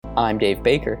I'm Dave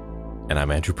Baker. And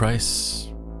I'm Andrew Price.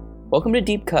 Welcome to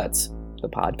Deep Cuts, the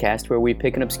podcast where we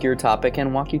pick an obscure topic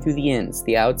and walk you through the ins,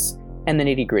 the outs, and the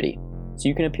nitty-gritty, so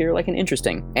you can appear like an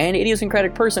interesting and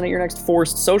idiosyncratic person at your next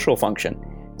forced social function.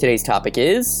 Today's topic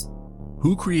is...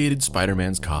 Who created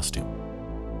Spider-Man's costume?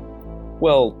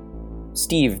 Well,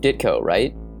 Steve Ditko,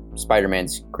 right?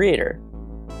 Spider-Man's creator,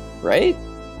 right?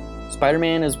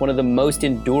 Spider-Man is one of the most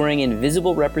enduring and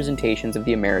visible representations of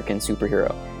the American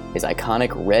superhero. His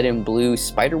iconic red and blue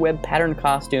spiderweb pattern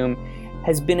costume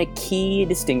has been a key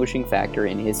distinguishing factor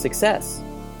in his success.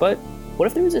 But what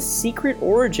if there was a secret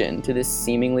origin to this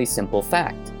seemingly simple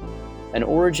fact? An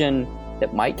origin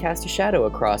that might cast a shadow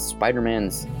across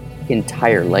Spider-Man's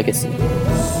entire legacy.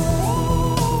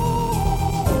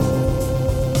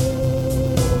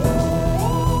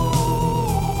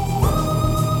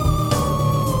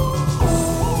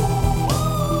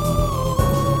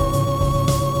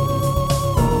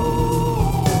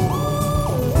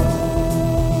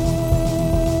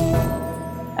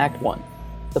 Act 1.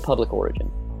 The public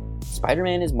origin.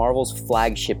 Spider-Man is Marvel's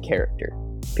flagship character.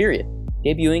 Period.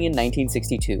 Debuting in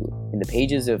 1962, in the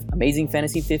pages of Amazing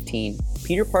Fantasy 15,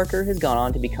 Peter Parker has gone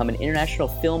on to become an international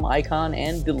film icon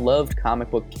and beloved comic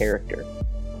book character.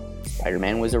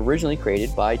 Spider-Man was originally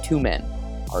created by two men,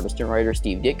 artist and writer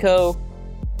Steve Ditko,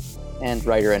 and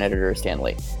writer and editor Stan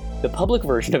Lee. The public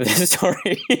version of this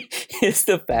story is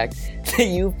the fact that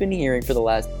you've been hearing for the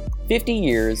last 50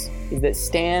 years is that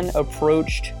Stan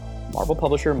approached Marvel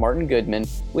publisher Martin Goodman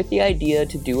with the idea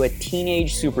to do a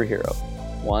teenage superhero,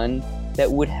 one that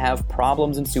would have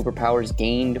problems and superpowers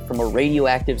gained from a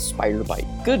radioactive spider bite.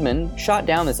 Goodman shot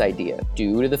down this idea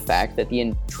due to the fact that the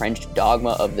entrenched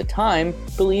dogma of the time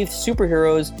believed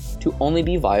superheroes to only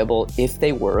be viable if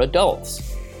they were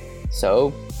adults.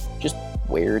 So, just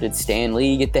where did Stan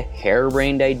Lee get the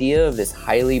harebrained idea of this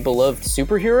highly beloved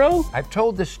superhero? I've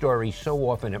told this story so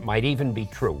often it might even be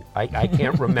true. I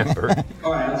can't remember.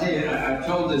 All right, I'll tell you, I've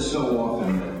told this so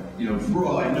often that, for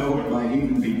all I know, it might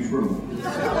even be true.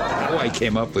 How I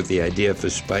came up with the idea for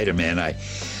Spider-Man,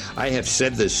 I have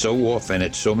said this so often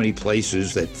at so many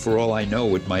places that for all I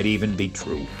know, it might even be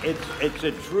true. It's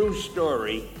a true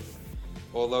story,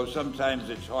 although sometimes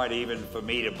it's hard even for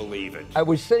me to believe it. I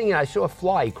was sitting and I saw a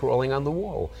fly crawling on the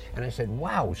wall. And I said,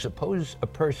 wow, suppose a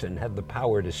person had the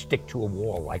power to stick to a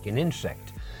wall like an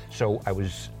insect. So I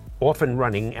was off and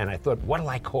running and I thought, what'll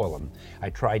I call him? I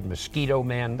tried Mosquito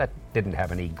Man, that didn't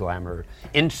have any glamour.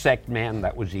 Insect Man,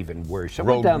 that was even worse. I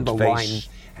went down the line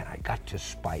and I got to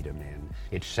Spider-Man.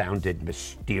 It sounded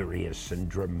mysterious and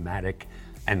dramatic,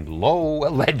 and lo, a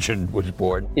legend was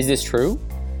born. Is this true?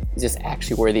 Is this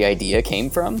actually where the idea came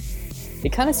from?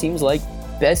 It kind of seems like,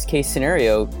 best case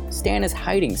scenario, Stan is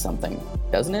hiding something,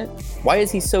 doesn't it? Why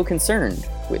is he so concerned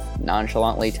with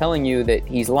nonchalantly telling you that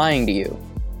he's lying to you?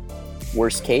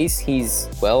 Worst case, he's,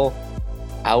 well,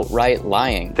 outright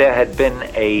lying. There had been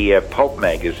a pulp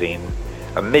magazine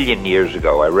a million years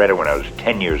ago. I read it when I was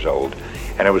 10 years old,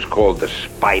 and it was called The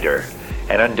Spider.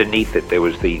 And underneath it, there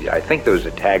was a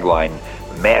tagline,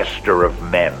 Master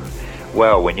of Men.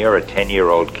 Well, when you're a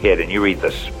 10-year-old kid and you read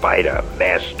The Spider,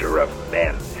 Master of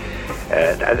Men,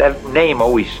 that name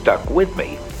always stuck with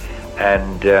me.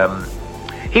 And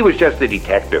he was just a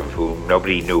detective who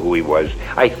nobody knew who he was.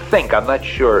 I'm not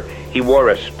sure, he wore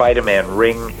a Spider-Man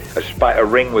ring, a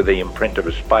ring with the imprint of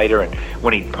a spider, and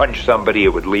when he'd punch somebody, it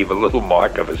would leave a little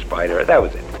mark of a spider. That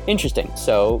was it. Interesting.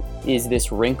 So, is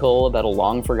this wrinkle about a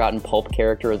long-forgotten pulp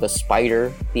character, the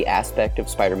Spider, the aspect of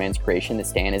Spider-Man's creation that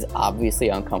Stan is obviously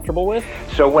uncomfortable with?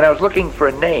 So when I was looking for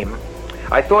a name,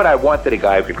 I thought I wanted a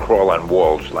guy who could crawl on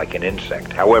walls like an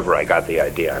insect. However I got the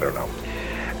idea, I don't know.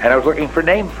 And I was looking for a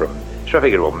name for him. So I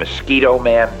figured, well, Mosquito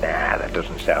Man? Nah, that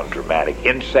doesn't sound dramatic.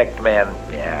 Insect Man?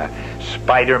 Yeah.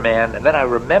 Spider-Man? And then I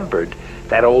remembered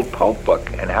that old pulp book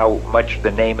and how much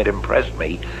the name had impressed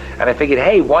me. And I figured,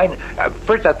 hey, why...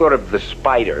 First I thought of the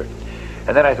Spider.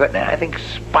 And then I thought, nah, I think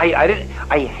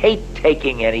I hate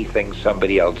taking anything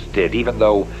somebody else did, even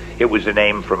though it was a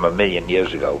name from a million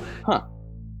years ago. Huh.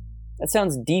 That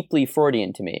sounds deeply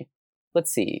Freudian to me.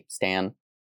 Let's see, Stan.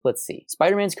 Let's see.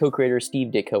 Spider-Man's co-creator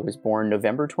Steve Ditko was born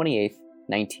November 28th,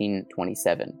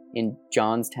 1927, in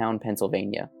Johnstown,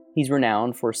 Pennsylvania. He's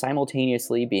renowned for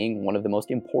simultaneously being one of the most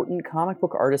important comic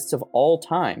book artists of all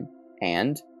time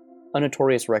and a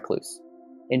notorious recluse.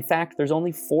 In fact, there's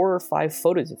only 4 or 5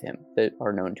 photos of him that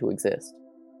are known to exist.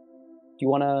 Do you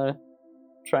want to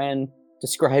try and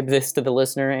describe this to the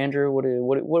listener, Andrew?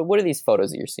 What are these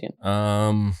photos that you're seeing?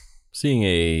 Seeing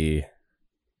a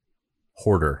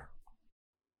hoarder.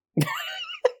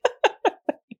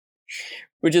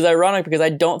 Which is ironic because I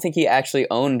don't think he actually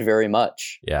owned very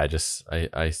much. Yeah,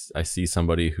 I see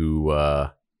somebody who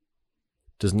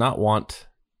does not want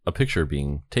a picture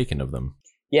being taken of them.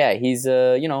 Yeah, he's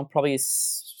probably a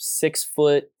 6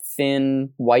 foot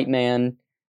thin white man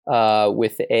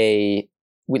with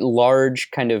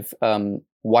large kind of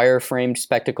wire framed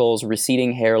spectacles,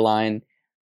 receding hairline.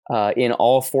 In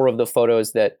all 4 of the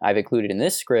photos that I've included in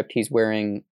this script, he's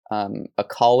wearing a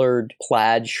collared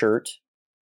plaid shirt.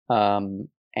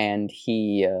 And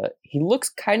he looks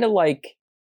kind of like,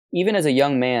 even as a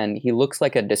young man, he looks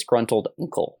like a disgruntled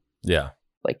uncle. Yeah.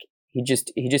 Like he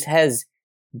just has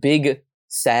big,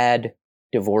 sad,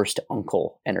 divorced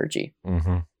uncle energy.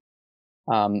 Mm-hmm.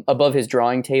 Above his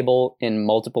drawing table in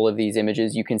multiple of these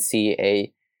images, you can see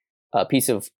a piece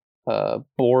of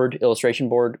illustration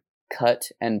board cut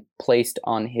and placed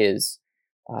on his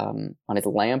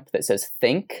lamp that says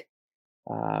 "Think,"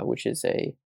 which is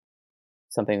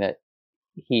something that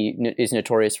he is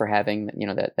notorious for having.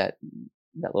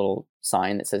 That little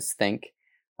sign that says "Think."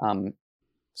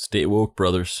 Stay woke,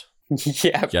 brothers.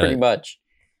 Yeah, pretty much.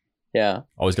 Yeah.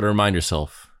 Always got to remind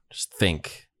yourself, just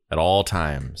think at all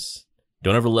times.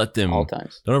 Don't ever let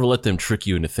them trick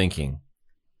you into thinking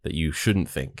that you shouldn't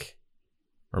think.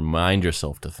 Remind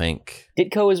yourself to think.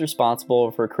 Ditko is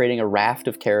responsible for creating a raft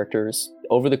of characters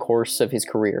over the course of his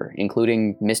career,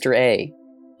 including Mr. A,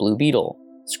 Blue Beetle,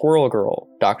 Squirrel Girl,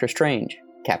 Doctor Strange,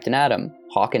 Captain Atom,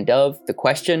 Hawk and Dove, The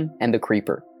Question, and The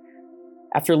Creeper.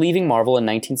 After leaving Marvel in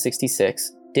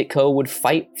 1966, Ditko would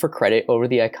fight for credit over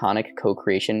the iconic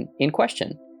co-creation in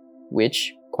question,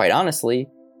 which, quite honestly,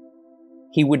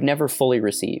 he would never fully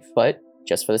receive. But,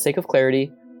 just for the sake of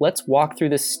clarity, let's walk through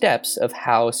the steps of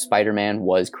how Spider-Man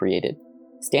was created.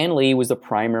 Stan Lee was the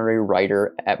primary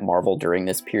writer at Marvel during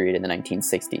this period in the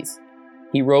 1960s.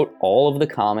 He wrote all of the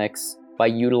comics by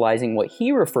utilizing what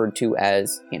he referred to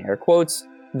as, in air quotes,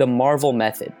 the Marvel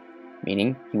method,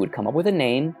 meaning he would come up with a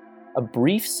name, a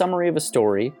brief summary of a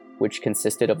story, which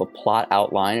consisted of a plot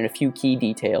outline and a few key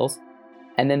details,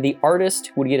 and then the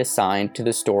artist would get assigned to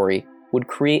the story, would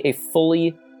create a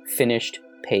fully finished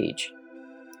page.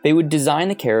 They would design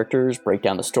the characters, break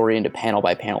down the story into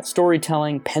panel-by-panel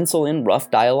storytelling, pencil in rough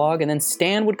dialogue, and then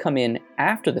Stan would come in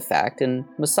after the fact and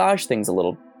massage things a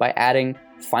little by adding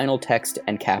final text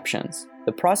and captions.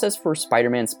 The process for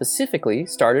Spider-Man specifically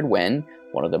started when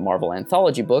one of the Marvel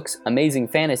anthology books, Amazing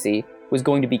Fantasy, was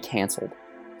going to be canceled.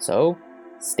 So,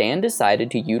 Stan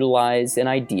decided to utilize an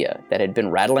idea that had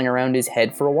been rattling around his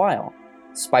head for a while.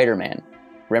 Spider-Man.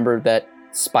 Remember that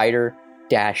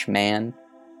Spider-Man?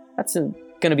 That's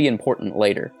going to be important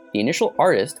later. The initial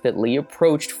artist that Lee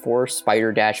approached for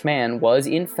Spider-Man was,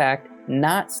 in fact,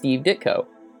 not Steve Ditko,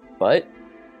 but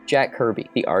Jack Kirby,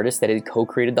 the artist that had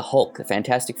co-created the Hulk, the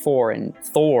Fantastic Four, and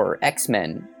Thor,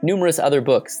 X-Men, numerous other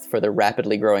books for the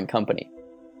rapidly growing company.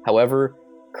 However,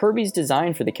 Kirby's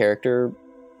design for the character,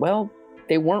 well,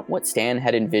 they weren't what Stan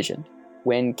had envisioned.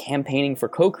 When campaigning for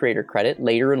co-creator credit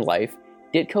later in life,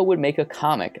 Ditko would make a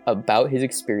comic about his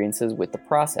experiences with the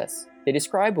process. They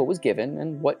described what was given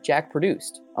and what Jack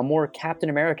produced, a more Captain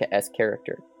America-esque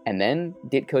character, and then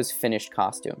Ditko's finished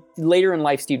costume. Later in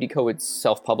life, Steve Ditko would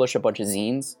self-publish a bunch of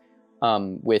zines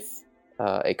with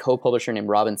a co-publisher named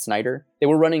Robin Snyder. They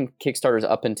were running Kickstarters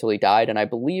up until he died, and I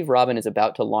believe Robin is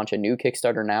about to launch a new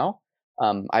Kickstarter now.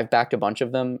 I've backed a bunch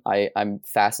of them. I'm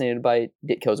fascinated by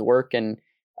Ditko's work and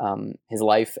his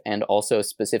life, and also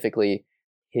specifically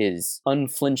his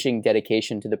unflinching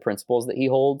dedication to the principles that he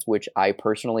holds, which I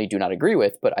personally do not agree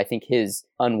with, but I think his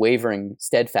unwavering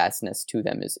steadfastness to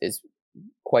them is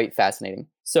quite fascinating.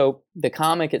 So the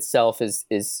comic itself is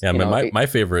yeah. My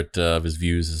favorite of his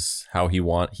views is how he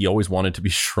always wanted to be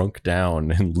shrunk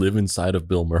down and live inside of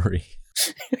Bill Murray.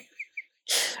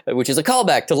 Which is a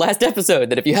callback to last episode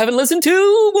that if you haven't listened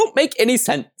to, won't make any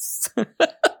sense.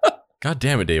 God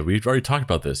damn it, Dave. We've already talked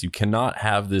about this. You cannot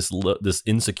have this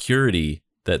insecurity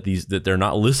that they're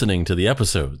not listening to the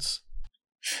episodes.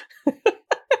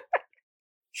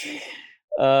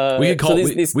 We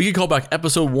could call back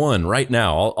episode 1 right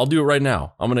now. I'll do it right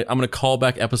now. I'm gonna call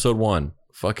back episode 1.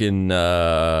 Fucking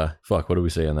what did we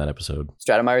say on that episode?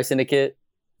 Stratemeyer Syndicate.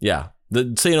 Yeah.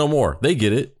 Say no more. They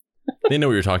get it. They know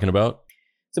what you're talking about.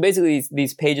 So basically,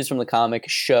 these pages from the comic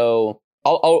show.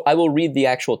 I will read the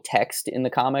actual text in the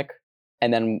comic,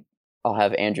 and then I'll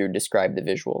have Andrew describe the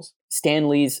visuals. Stan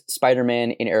Lee's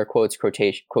Spider-Man, in air quotes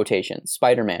quotation.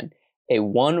 Spider-Man, a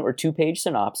 1 or 2 page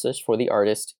synopsis for the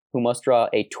artist who must draw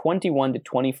a 21 to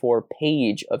 24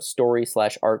 page of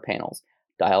story/art panels.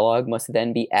 Dialogue must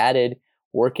then be added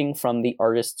working from the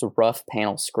artist's rough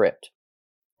panel script.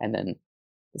 And then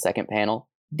the second panel,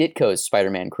 Ditko's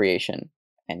Spider-Man creation.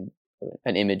 And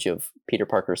an image of Peter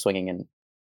Parker swinging and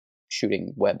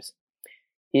shooting webs.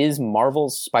 Is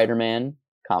Marvel's Spider-Man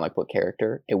comic book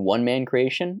character a one-man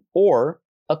creation or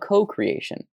a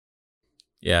co-creation?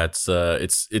 Yeah,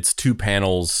 it's two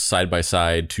panels side by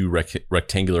side, two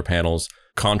rectangular panels,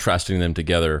 contrasting them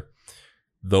together.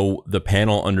 Though the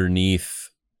panel underneath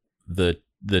the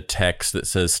text that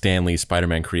says Stan Lee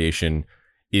Spider-Man creation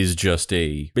is just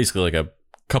basically like a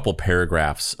couple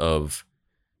paragraphs of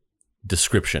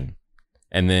description,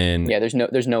 and then there's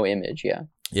no image.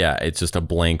 Yeah, it's just a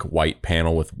blank white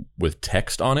panel with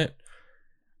text on it.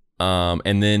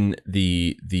 And then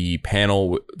the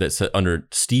panel that's under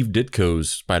Steve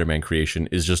Ditko's Spider-Man creation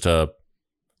is just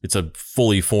it's a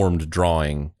fully formed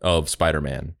drawing of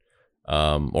Spider-Man.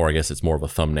 Or I guess it's more of a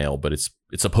thumbnail, but it's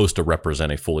supposed to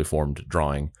represent a fully formed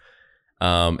drawing.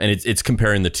 And it's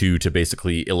comparing the two to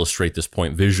basically illustrate this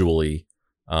point visually,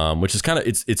 which is kind of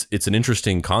it's an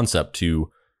interesting concept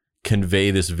to convey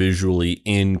this visually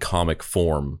in comic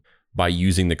form by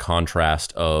using the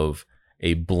contrast of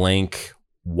a blank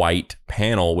white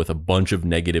panel with a bunch of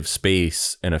negative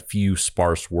space and a few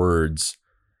sparse words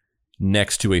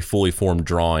next to a fully formed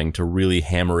drawing to really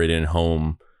hammer it in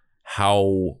home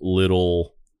how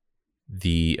little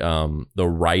the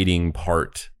writing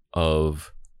part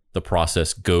of the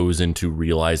process goes into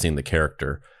realizing the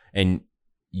character, and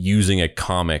using a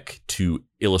comic to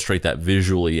illustrate that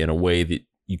visually in a way that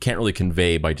you can't really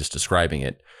convey by just describing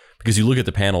it, because you look at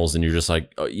the panels and you're just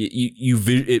like,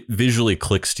 it visually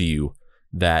clicks to you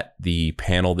that the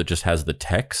panel that just has the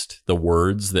text, the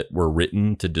words that were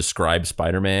written to describe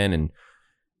Spider-Man and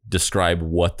describe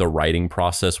what the writing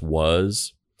process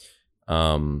was,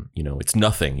 it's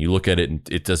nothing. You look at it and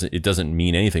it doesn't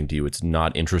mean anything to you. It's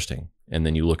not interesting. And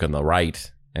then you look on the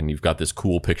right and you've got this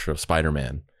cool picture of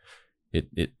Spider-Man.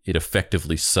 It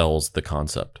effectively sells the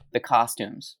concept. The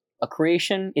costumes. A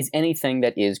creation is anything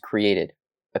that is created.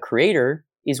 A creator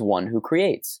is one who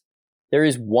creates. There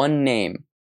is one name,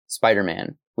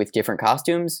 Spider-Man, with different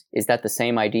costumes. Is that the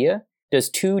same idea? Does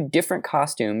two different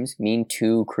costumes mean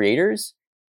two creators,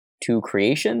 two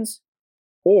creations,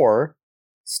 or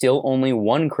still only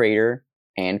one creator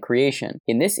and creation?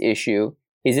 In this issue,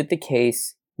 is it the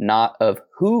case not of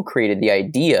who created the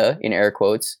idea, in air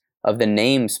quotes, of the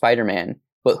name Spider-Man,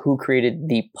 but who created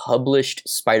the published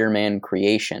Spider-Man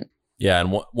creation? Yeah,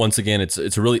 and once again, it's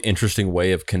a really interesting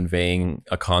way of conveying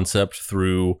a concept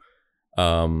through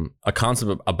a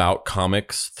concept about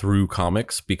comics through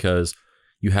comics, because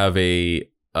you have a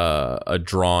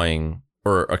drawing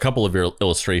or a couple of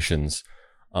illustrations.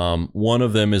 One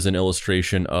of them is an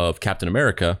illustration of Captain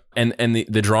America, and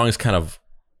the drawings kind of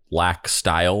lack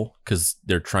style because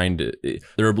they're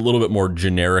a little bit more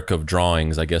generic of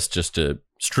drawings, I guess, just to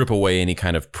strip away any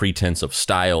kind of pretense of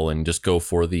style and just go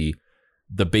for the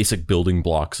basic building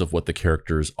blocks of what the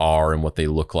characters are and what they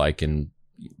look like, and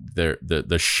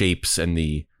the shapes and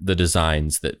the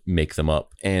designs that make them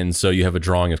up. And so you have a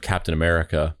drawing of Captain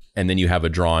America, and then you have a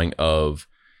drawing of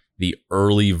the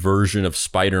early version of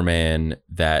Spider-Man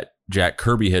that Jack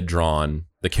Kirby had drawn,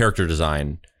 the character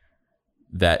design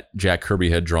that Jack Kirby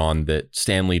had drawn that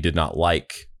Stan Lee did not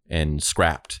like and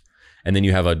scrapped. And then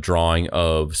you have a drawing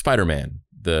of Spider-Man,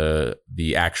 the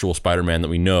actual Spider-Man that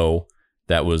we know,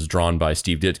 that was drawn by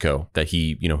Steve Ditko, that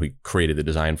he created the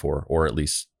design for, or at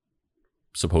least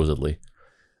supposedly.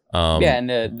 And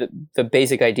the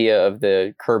basic idea of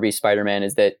the Kirby Spider-Man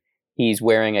is that he's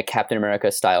wearing a Captain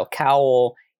America style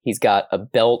cowl. He's got a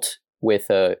belt with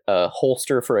a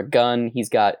holster for a gun. He's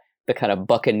got the kind of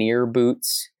buccaneer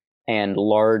boots and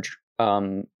large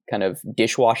kind of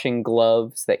dishwashing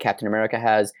gloves that Captain America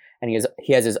has. And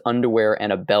he has his underwear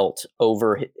and a belt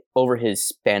over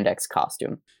his spandex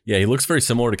costume. Yeah, he looks very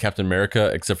similar to Captain America,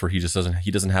 except for he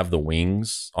doesn't have the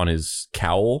wings on his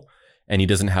cowl, and he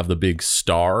doesn't have the big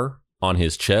star on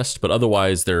his chest. But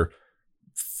otherwise, they're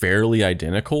fairly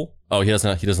identical. Oh, he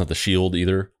doesn't have the shield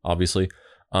either, obviously.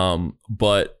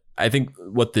 But I think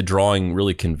what the drawing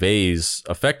really conveys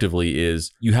effectively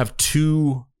is you have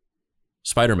two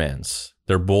Spider-Mans.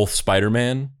 They're both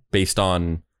Spider-Man based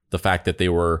on the fact that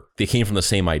they came from the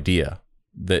same idea.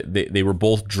 That they were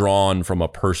both drawn from a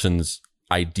person's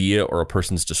idea or a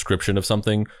person's description of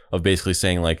something, of basically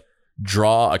saying like,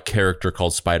 draw a character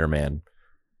called Spider-Man.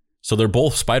 So they're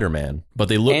both Spider-Man, but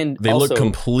they look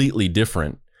completely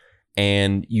different.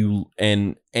 And you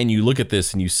look at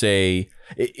this and you say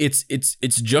it's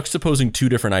juxtaposing two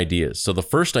different ideas. So the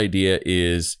first idea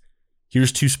is,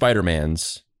 here's two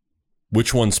Spider-Mans.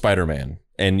 Which one's Spider-Man?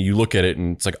 And you look at it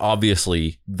and it's like,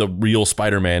 obviously the real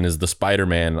Spider-Man is the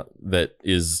Spider-Man that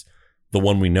is the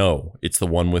one we know. It's the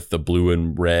one with the blue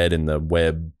and red and the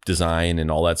web design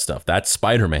and all that stuff. That's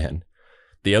Spider-Man.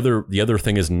 The other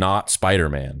thing is not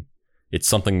Spider-Man. It's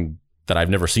something that I've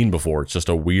never seen before. It's just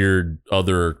a weird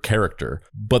other character.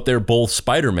 But they're both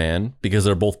Spider-Man because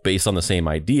they're both based on the same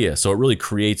idea. So it really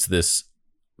creates this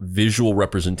visual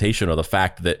representation of the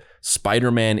fact that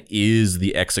Spider-Man is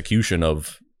the execution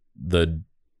of the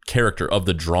character, of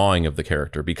the drawing of the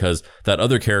character, because that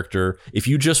other character, if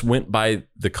you just went by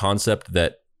the concept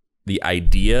that the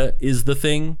idea is the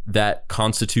thing that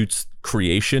constitutes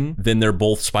creation, then they're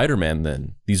both Spider-Man.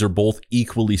 Then these are both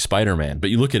equally Spider-Man.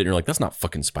 But you look at it and you're like, that's not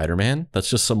fucking Spider-Man. That's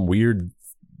just some weird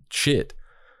shit.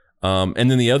 And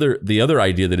then the other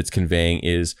idea that it's conveying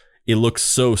is it looks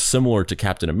so similar to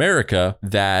Captain America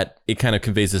that it kind of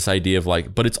conveys this idea of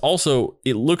like, but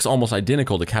it looks almost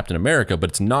identical to Captain America, but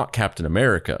it's not Captain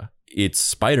America. It's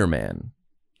Spider-Man.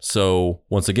 So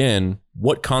once again,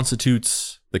 what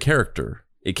constitutes the character?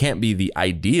 It can't be the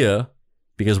idea,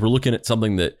 because we're looking at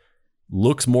something that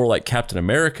looks more like Captain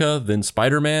America than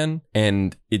Spider-Man,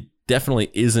 and it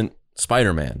definitely isn't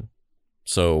Spider-Man.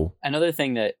 So another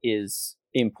thing that is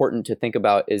important to think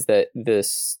about is that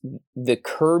the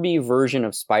Kirby version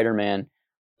of Spider-Man,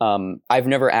 I've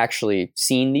never actually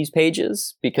seen these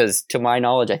pages because, to my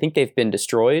knowledge, I think they've been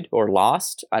destroyed or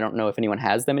lost. I don't know if anyone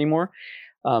has them anymore.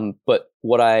 But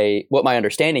what my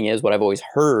understanding is, what I've always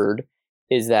heard,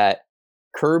 is that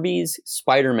Kirby's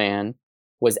Spider-Man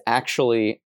was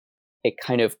actually a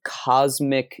kind of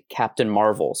cosmic Captain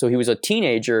Marvel. So he was a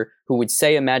teenager who would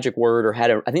say a magic word, or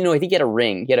I think he had a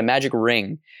ring. He had a magic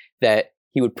ring that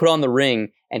he would put on the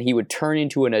ring, and he would turn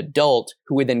into an adult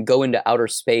who would then go into outer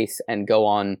space and go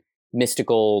on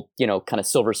mystical, kind of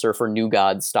Silver Surfer, New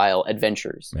God style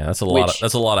adventures. Man, that's a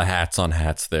lot of hats on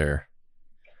hats there.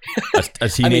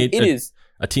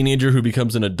 A teenager who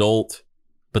becomes an adult,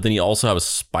 but then he also has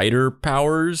spider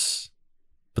powers,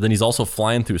 but then he's also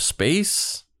flying through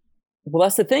space. Well,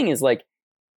 that's the thing, is like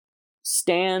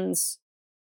Stan's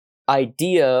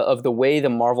idea of the way the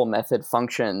Marvel method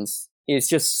functions is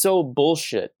just so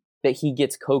bullshit that he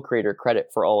gets co-creator credit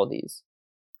for all of these,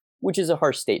 which is a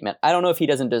harsh statement. I don't know if he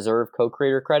doesn't deserve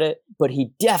co-creator credit, but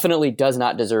he definitely does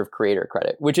not deserve creator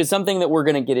credit, which is something that we're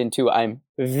going to get into, I'm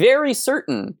very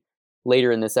certain,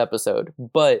 later in this episode.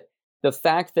 But the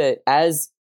fact that,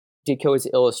 as Ditko is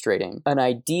illustrating, an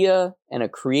idea and a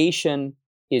creation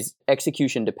is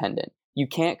execution dependent. You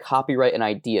can't copyright an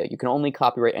idea. You can only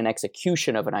copyright an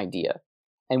execution of an idea.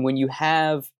 And when you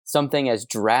have something as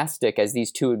drastic as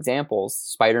these two examples,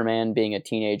 Spider-Man being a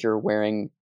teenager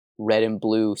wearing red and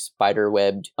blue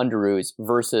spider-webbed underoos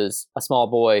versus a small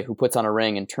boy who puts on a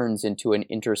ring and turns into an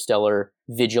interstellar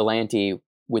vigilante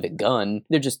with a gun,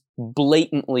 they're just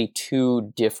blatantly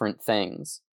two different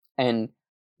things. And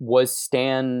was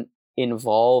Stan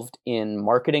involved in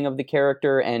marketing of the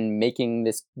character and making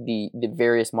the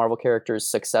various Marvel characters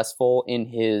successful in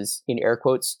his, in air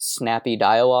quotes, snappy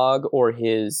dialogue, or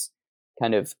his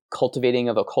kind of cultivating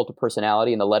of a cult of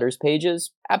personality in the letters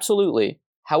pages? Absolutely.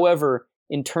 However,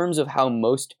 in terms of how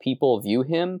most people view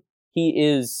him, he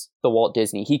is the Walt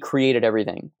Disney. He created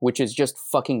everything, which is just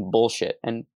fucking bullshit.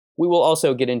 And we will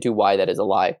also get into why that is a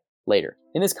lie later.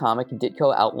 In this comic,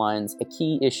 Ditko outlines a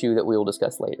key issue that we will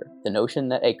discuss later. The notion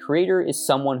that a creator is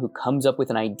someone who comes up with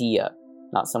an idea,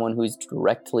 not someone who's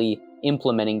directly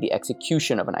implementing the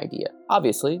execution of an idea.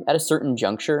 Obviously, at a certain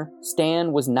juncture,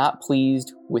 Stan was not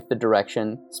pleased with the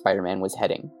direction Spider-Man was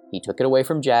heading. He took it away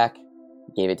from Jack,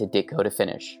 gave it to Ditko to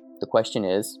finish. The question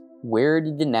is, where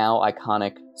did the now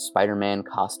iconic Spider-Man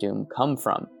costume come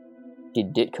from?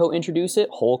 Did Ditko introduce it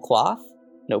whole cloth?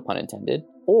 No pun intended.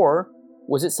 Or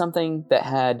was it something that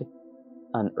had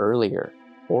an earlier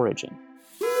origin?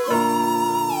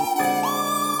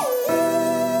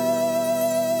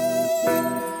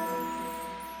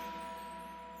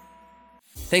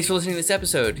 Thanks for listening to this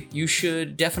episode. You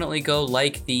should definitely go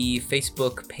like the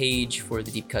Facebook page for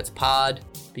the Deep Cuts Pod,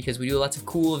 because we do lots of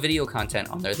cool video content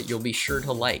on there that you'll be sure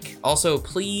to like. Also,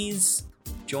 please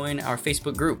join our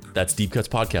Facebook group. That's Deep Cuts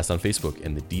Podcast on Facebook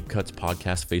and the Deep Cuts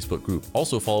Podcast Facebook group.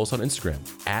 Also follow us on Instagram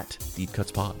at Deep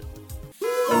Cuts Pod.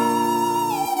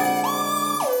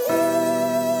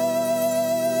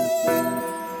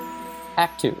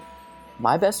 Act 2.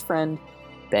 My best friend,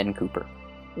 Ben Cooper.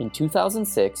 In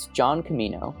 2006, John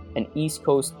Camino, an East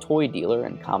Coast toy dealer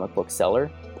and comic book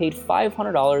seller, paid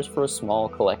 $500 for a small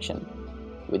collection.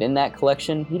 Within that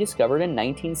collection, he discovered a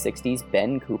 1960s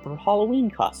Ben Cooper Halloween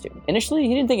costume. Initially,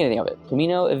 he didn't think anything of it.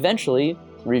 Camino eventually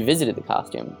revisited the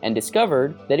costume and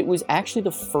discovered that it was actually the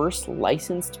first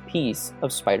licensed piece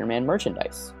of Spider-Man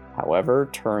merchandise. However,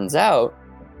 turns out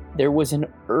there was an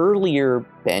earlier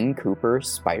Ben Cooper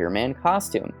Spider-Man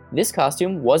costume. This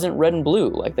costume wasn't red and blue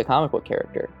like the comic book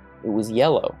character. It was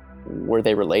yellow. Were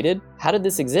they related? How did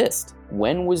this exist?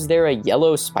 When was there a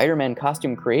yellow Spider-Man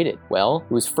costume created? Well,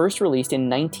 it was first released in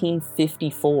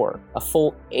 1954, a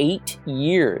full 8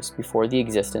 years before the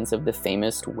existence of the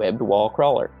famous webbed wall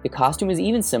crawler. The costume is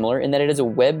even similar in that it is a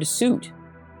webbed suit.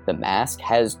 The mask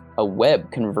has a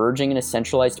web converging in a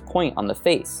centralized point on the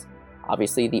face.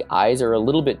 Obviously, the eyes are a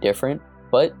little bit different,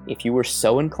 but if you were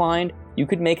so inclined, you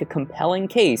could make a compelling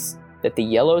case that the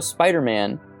yellow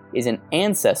Spider-Man is an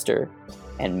ancestor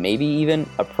and maybe even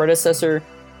a predecessor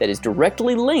that is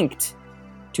directly linked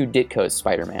to Ditko's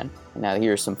Spider-Man. And now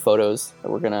here are some photos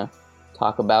that we're gonna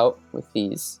talk about with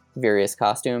these various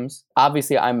costumes.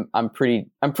 Obviously, I'm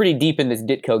pretty deep in this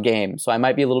Ditko game, so I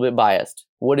might be a little bit biased.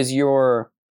 What is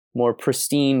your more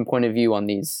pristine point of view on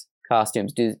these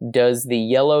costumes? Does the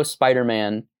yellow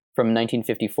Spider-Man from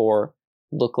 1954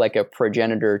 look like a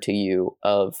progenitor to you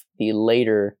of the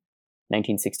later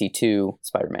 1962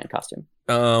 Spider-Man costume?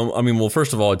 Well,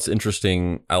 first of all, it's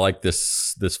interesting. I like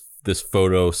this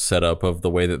photo setup of the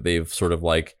way that they've sort of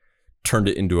like turned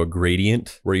it into a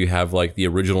gradient, where you have like the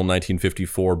original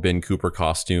 1954 Ben Cooper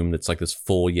costume that's like this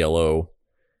full yellow,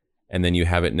 and then you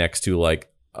have it next to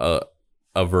like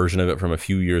a version of it from a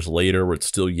few years later where it's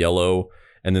still yellow,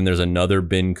 and then there's another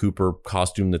Ben Cooper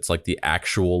costume that's like the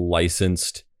actual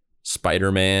licensed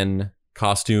Spider-Man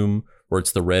costume where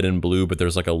it's the red and blue, but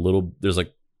there's like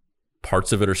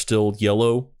parts of it are still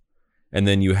yellow. And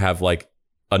then you have like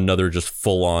another just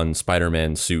full-on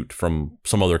Spider-Man suit from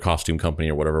some other costume company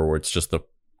or whatever, where it's just the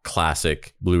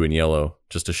classic blue and yellow,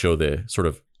 just to show the sort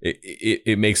of,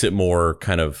 it makes it more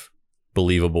kind of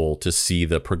believable to see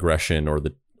the progression or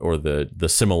the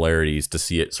similarities, to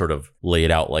see it sort of laid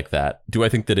out like that. Do I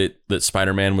think that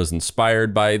Spider-Man was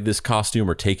inspired by this costume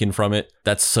or taken from it?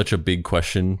 That's such a big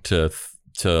question to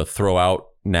throw out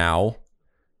now.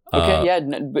 Okay,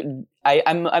 but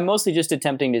I'm mostly just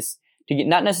attempting to get,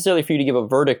 not necessarily for you to give a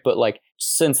verdict, but like,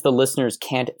 since the listeners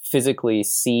can't physically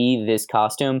see this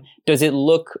costume, does it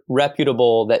look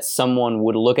reputable that someone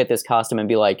would look at this costume and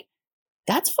be like,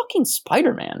 that's fucking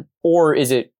Spider-Man? Or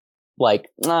is it like,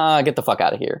 get the fuck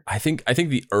out of here? I think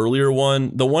the earlier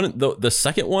one, the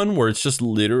second one, where it's just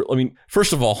literal. I mean,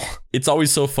 first of all, it's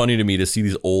always so funny to me to see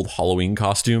these old Halloween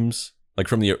costumes, like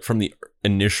from the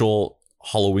initial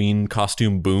Halloween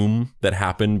costume boom that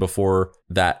happened before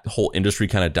that whole industry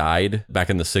kind of died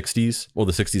back in the 60s. Well,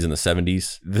 the 60s and the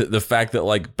 70s. The fact that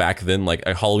like back then, like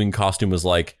a Halloween costume was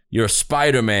like, you're a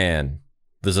Spider-Man.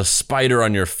 There's a spider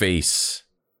on your face.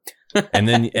 And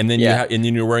then yeah.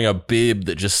 You're wearing a bib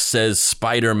that just says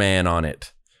Spider-Man on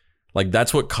it. Like,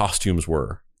 that's what costumes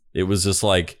were. It was just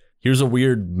like, here's a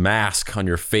weird mask on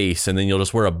your face, and then you'll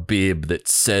just wear a bib that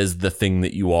says the thing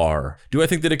that you are. Do I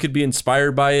think that it could be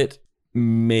inspired by it?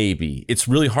 Maybe. It's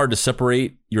really hard to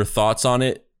separate your thoughts on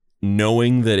it,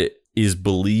 knowing that it is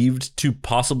believed to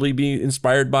possibly be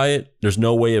inspired by it. There's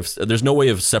no way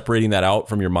of separating that out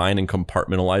from your mind and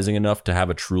compartmentalizing enough to have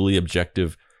a truly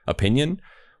objective opinion.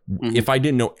 Mm-hmm. If I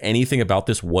didn't know anything about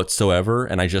this whatsoever,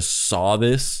 and I just saw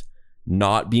this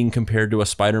not being compared to a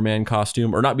Spider-Man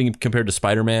costume, or not being compared to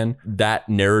Spider-Man, that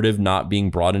narrative not being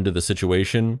brought into the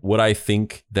situation, would I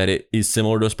think that it is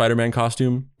similar to a Spider-Man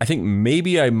costume? I think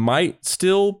maybe I might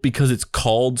still, because it's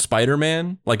called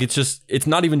Spider-Man. Like, it's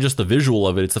not even just the visual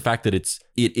of it, it's the fact that it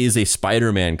is a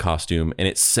Spider-Man costume and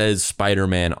it says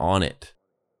Spider-Man on it.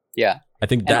 Yeah. I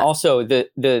think that, and also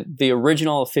the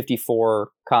original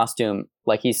 54 costume,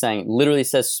 like he's saying, literally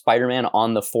says Spider-Man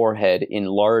on the forehead in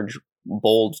large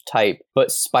bold type,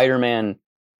 but Spider-Man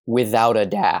without a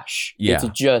dash. Yeah. It's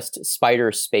just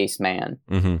Spider Space Man.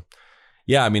 Mm-hmm.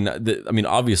 Yeah, I mean,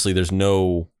 obviously,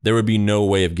 there would be no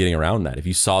way of getting around that. If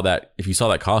you saw that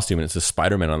costume and it says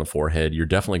Spider-Man on the forehead, you're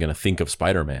definitely going to think of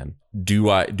Spider-Man. Do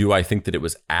I think that it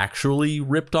was actually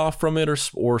ripped off from it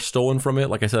or stolen from it?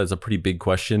 Like I said, it's a pretty big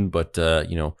question, but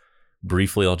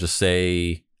briefly, I'll just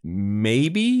say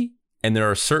maybe. And there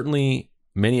are certainly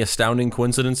many astounding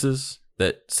coincidences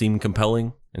that seem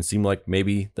compelling and seem like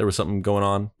maybe there was something going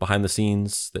on behind the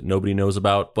scenes that nobody knows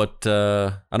about. But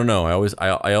I don't know.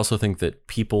 I also think that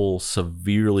people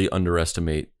severely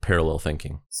underestimate parallel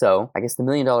thinking. So I guess the $1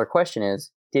 million question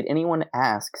is, did anyone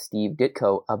ask Steve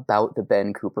Ditko about the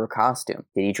Ben Cooper costume?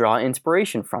 Did he draw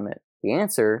inspiration from it? The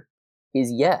answer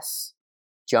is yes.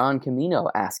 John Camino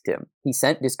asked him. He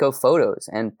sent Ditko photos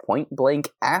and point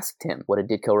blank asked him. What did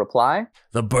Ditko reply?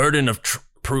 The burden of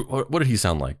proof. What did he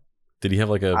sound like? Did he have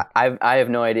like a... I have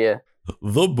no idea.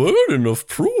 The burden of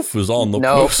proof is on the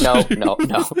person.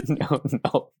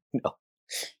 No.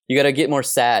 You gotta get more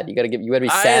sad. You gotta be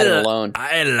sad and alone.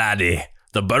 Aye, laddie.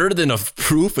 The burden of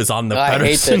proof is on the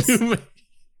person.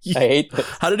 I hate this.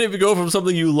 How did it go from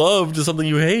something you love to something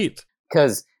you hate?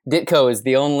 Because Ditko is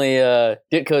the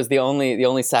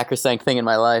only sacrosanct thing in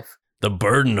my life. The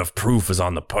burden of proof is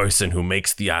on the person who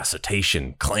makes the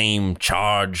assertion, claim,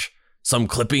 charge. Some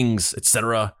clippings,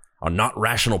 etc., are not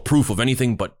rational proof of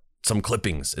anything but some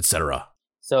clippings, etc.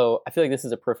 So I feel like this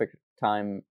is a perfect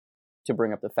time to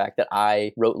bring up the fact that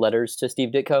I wrote letters to Steve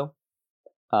Ditko,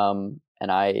 and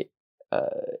I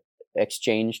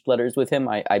exchanged letters with him.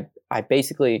 I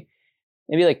basically,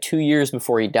 maybe like 2 years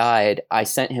before he died, I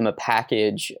sent him a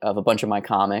package of a bunch of my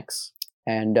comics.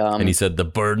 And he said, the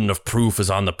burden of proof is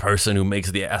on the person who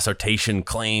makes the assertion,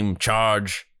 claim,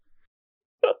 charge.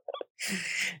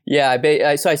 Yeah,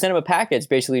 so I sent him a package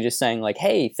basically just saying like,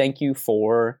 hey, thank you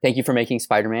for making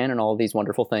Spider-Man and all of these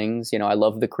wonderful things. You know, I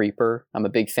love the Creeper. I'm a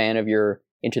big fan of your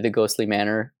Into the Ghostly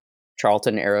Manor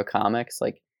Charlton era comics.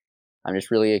 Like, I'm just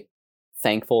really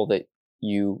thankful that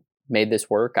you made this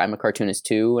work. I'm a cartoonist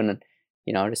too, and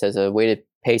you know, just as a way to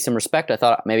pay some respect, I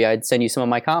thought maybe I'd send you some of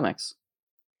my comics.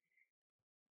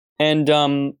 And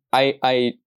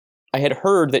I had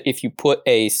heard that if you put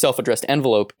a self-addressed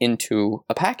envelope into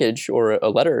a package or a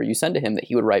letter you send to him, that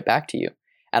he would write back to you.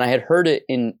 And I had heard it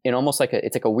in almost like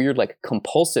it's like a weird, like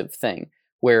compulsive thing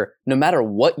where no matter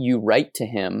what you write to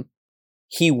him,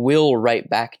 he will write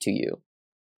back to you.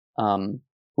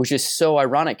 Which is so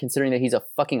ironic considering that he's a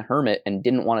fucking hermit and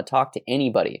didn't want to talk to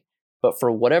anybody. But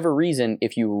for whatever reason,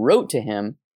 if you wrote to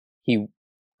him, he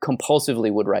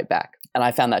compulsively would write back. And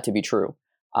I found that to be true.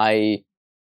 I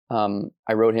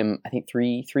wrote him, I think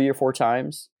three or four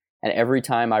times, and every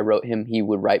time I wrote him, he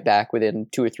would write back within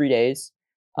 2 or 3 days,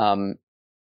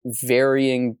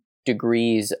 varying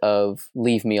degrees of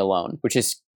leave me alone, which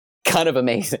is kind of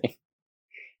amazing.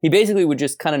 He basically would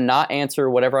just kind of not answer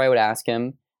whatever I would ask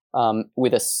him,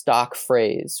 with a stock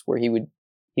phrase where he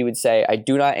would say, I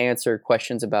do not answer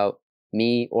questions about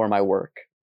me or my work.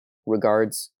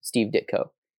 Regards, Steve Ditko.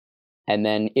 And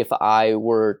then if I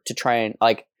were to try and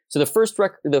so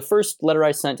the first letter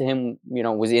I sent to him, you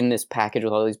know, was in this package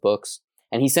with all these books,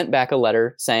 and he sent back a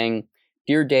letter saying,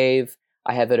 "Dear Dave,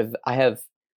 I have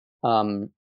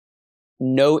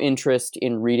no interest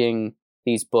in reading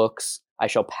these books. I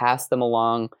shall pass them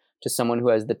along to someone who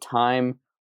has the time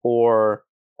or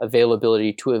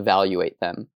availability to evaluate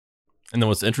them." And then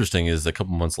what's interesting is a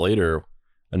couple months later,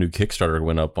 a new Kickstarter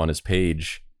went up on his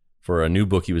page for a new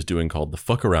book he was doing called The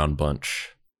Fuck Around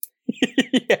Bunch.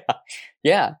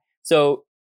 Yeah. So,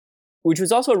 which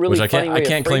was also a really funny way I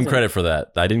can't of claim phrasing credit for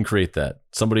that. I didn't create that.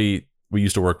 Somebody we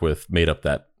used to work with made up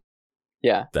that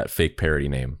fake parody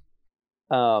name.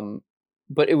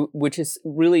 But which is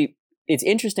really, it's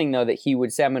interesting though that he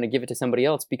would say, I'm going to give it to somebody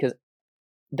else, because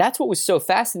that's what was so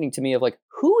fascinating to me of like,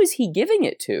 who is he giving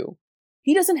it to?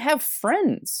 He doesn't have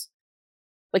friends.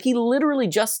 Like he literally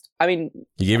he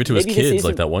gave it to his kids,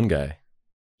 like that one guy.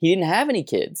 He didn't have any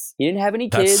kids.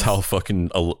 That's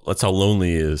how lonely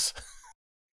he is.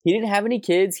 He didn't have any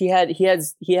kids. He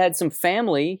had some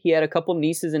family. He had a couple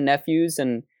nieces and nephews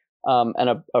and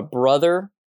a brother.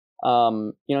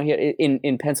 You know, he had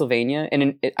in Pennsylvania,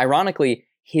 and ironically,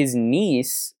 his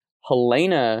niece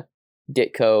Helena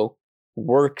Ditko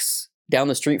works down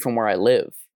the street from where I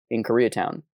live in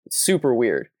Koreatown. It's super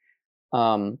weird.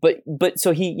 But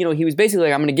so he, you know, he was basically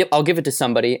like, I'll give it to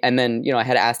somebody. And then, you know, I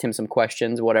had asked him some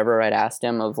questions, whatever I'd asked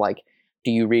him of like,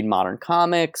 do you read modern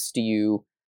comics?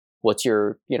 What's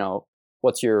your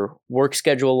work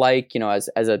schedule like? You know, as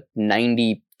a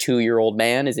 92-year-old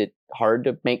man, is it hard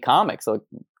to make comics? Like,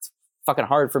 it's fucking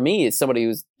hard for me as somebody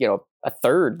who's, you know, a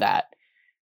third that.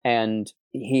 And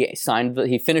he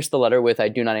finished the letter with, I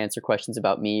do not answer questions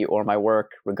about me or my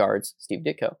work. Regards, Steve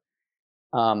Ditko.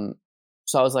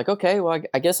 So I was like, okay, well,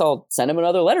 I guess I'll send him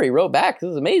another letter. He wrote back.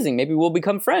 This is amazing. Maybe we'll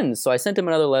become friends. So I sent him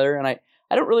another letter, and I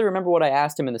don't really remember what I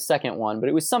asked him in the second one, but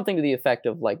it was something to the effect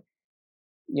of like,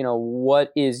 you know,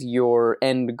 what is your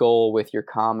end goal with your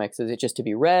comics? Is it just to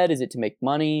be read? Is it to make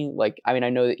money? Like, I mean, I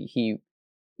know that he's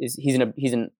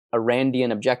an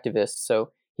Randian objectivist,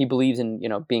 so he believes in, you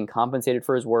know, being compensated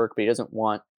for his work, but he doesn't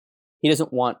want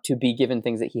to be given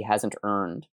things that he hasn't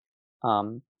earned.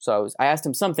 So I asked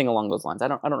him something along those lines. I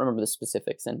don't remember the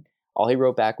specifics, and all he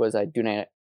wrote back was,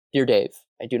 Dear Dave,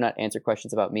 I do not answer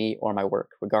questions about me or my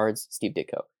work. Regards, Steve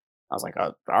Ditko. I was like,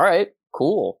 oh, all right,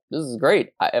 cool. This is great.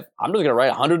 I'm just going to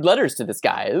write 100 letters to this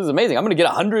guy. This is amazing. I'm going to get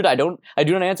 100. I do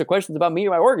not answer questions about me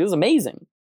or my work. This is amazing.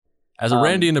 As a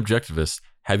Randian objectivist,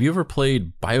 have you ever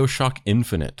played BioShock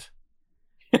Infinite?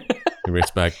 He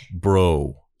writes back,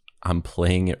 bro, I'm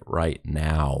playing it right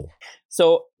now.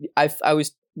 So I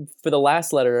was, for the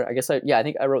last letter, I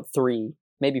think I wrote 3,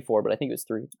 maybe 4, but I think it was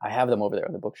 3. I have them over there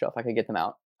on the bookshelf. I could get them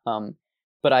out.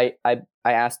 but I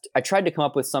tried to come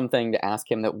up with something to ask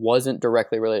him that wasn't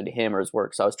directly related to him or his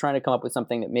work. So I was trying to come up with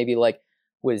something that maybe like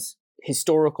was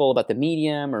historical about the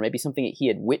medium, or maybe something that he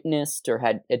had witnessed or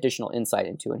had additional insight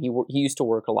into. And he used to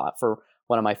work a lot for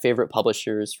one of my favorite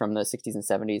publishers from the 60s and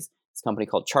 70s, this company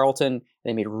called Charlton.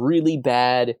 They made really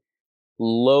bad,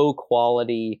 low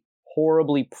quality,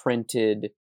 horribly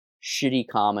printed, shitty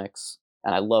comics,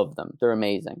 and I love them. They're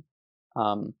amazing.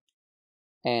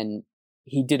 And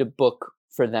he did a book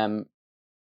for them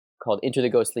called Into the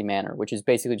Ghostly Manor, which is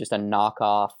basically just a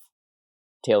knockoff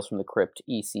Tales from the Crypt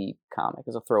EC comic.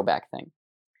 It's a throwback thing.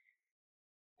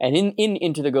 And in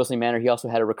Into the Ghostly Manor, he also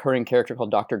had a recurring character called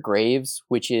Dr. Graves,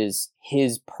 which is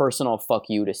his personal fuck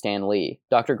you to Stan Lee.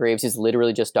 Dr. Graves is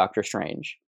literally just Doctor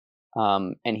Strange.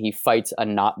 And he fights a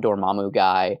not Dormammu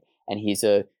guy, and he's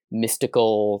a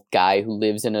mystical guy who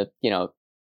lives in a,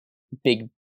 big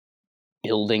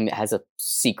building that has a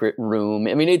secret room.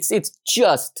 I mean, it's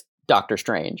just Doctor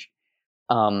Strange.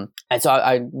 And so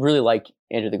I really like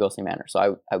Into the Ghostly Manor.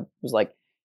 So I was like,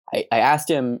 I asked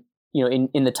him,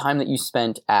 in the time that you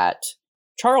spent at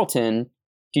Charlton,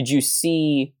 did you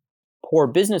see poor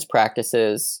business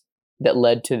practices that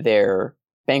led to their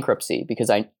bankruptcy? Because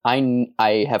I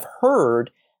have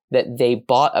heard that they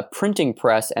bought a printing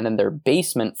press and then their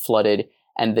basement flooded,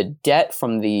 and the debt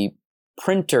from the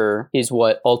printer is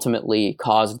what ultimately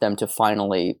caused them to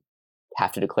finally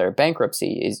have to declare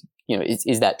bankruptcy. Is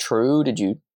that true? Did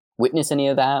you witness any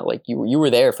of that? Like you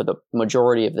were there for the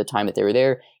majority of the time that they were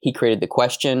there. He created The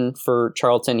Question for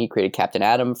Charlton. He created Captain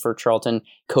Atom for Charlton,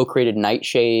 co-created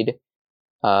Nightshade,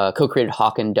 co-created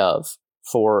Hawk and Dove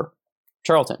for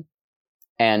Charlton.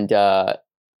 And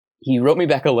he wrote me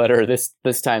back a letter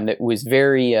this time that was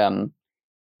very,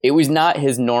 it was not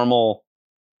his normal,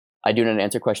 I do not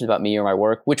answer questions about me or my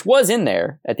work, which was in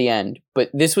there at the end.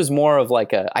 But this was more of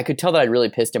like I could tell that I really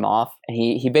pissed him off. And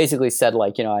he basically said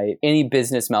like, any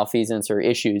business malfeasance or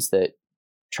issues that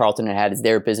Charlton had is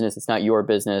their business. It's not your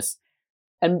business.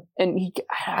 And I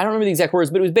don't remember the exact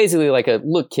words, but it was basically like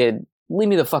look, kid, leave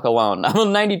me the fuck alone. I'm a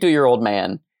 92-year-old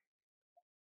man.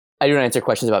 I do not answer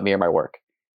questions about me or my work.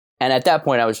 And at that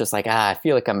point I was just like, I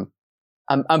feel like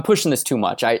I'm pushing this too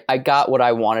much. I got what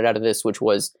I wanted out of this, which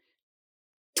was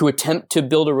to attempt to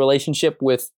build a relationship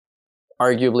with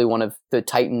arguably one of the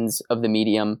titans of the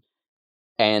medium.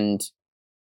 And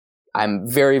I'm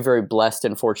very, very blessed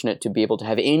and fortunate to be able to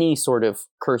have any sort of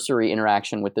cursory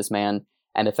interaction with this man.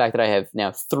 And the fact that I have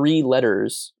now 3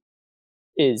 letters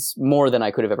is more than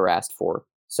I could have ever asked for.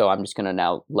 So I'm just going to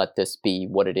now let this be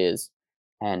what it is.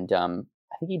 And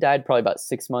I think he died probably about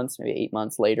 6 months, maybe 8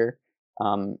 months later.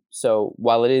 So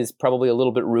while it is probably a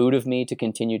little bit rude of me to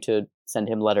continue to send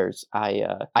him letters, I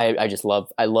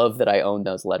love that I own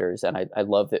those letters. And I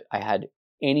love that I had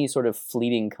any sort of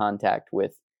fleeting contact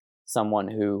with someone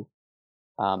who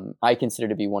I consider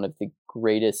to be one of the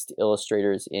greatest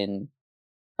illustrators in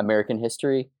American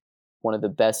history, one of the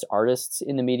best artists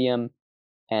in the medium,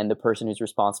 and the person who's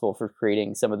responsible for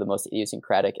creating some of the most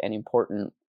idiosyncratic and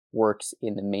important works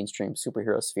in the mainstream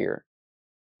superhero sphere.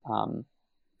 I'm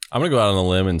going to go out on a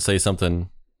limb and say something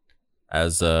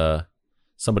as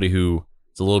somebody who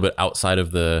is a little bit outside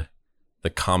of the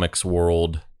comics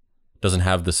world, doesn't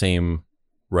have the same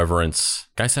reverence.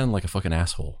 Guy sounded like a fucking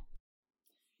asshole.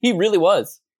 He really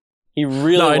was. He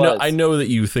really was. I know that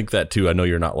you think that too. I know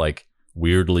you're not like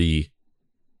weirdly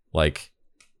like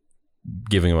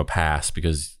giving him a pass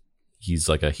because he's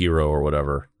like a hero or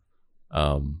whatever.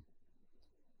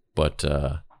 But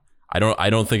I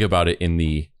don't think about it in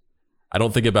the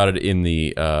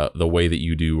way that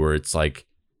you do, where it's like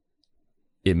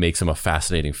it makes him a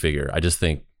fascinating figure. I just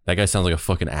think that guy sounds like a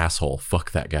fucking asshole.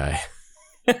 Fuck that guy.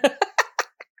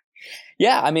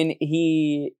 Yeah, I mean,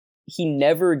 he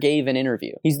never gave an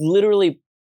interview. He's literally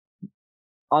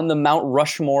on the Mount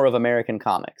Rushmore of American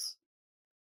comics,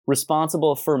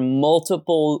 responsible for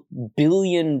multiple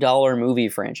billion-dollar movie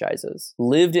franchises,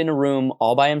 lived in a room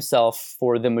all by himself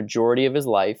for the majority of his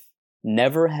life,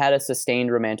 never had a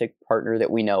sustained romantic partner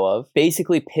that we know of,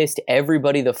 basically pissed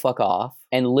everybody the fuck off,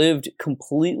 and lived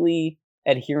completely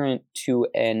adherent to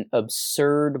an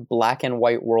absurd black and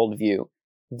white worldview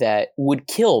that would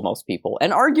kill most people,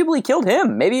 and arguably killed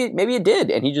him. Maybe it did,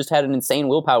 and he just had an insane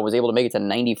willpower, was able to make it to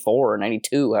 94 or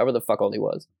 92, however the fuck old he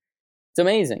was. It's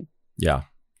amazing. Yeah.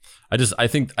 I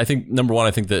think number one,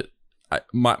 I think that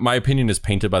my opinion is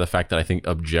painted by the fact that I think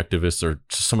objectivists are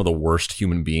some of the worst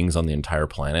human beings on the entire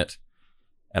planet.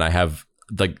 And I have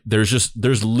like,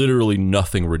 there's literally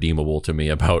nothing redeemable to me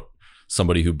about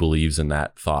somebody who believes in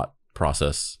that thought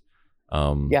process.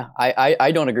 Yeah,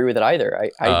 I don't agree with it either.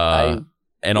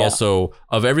 And also,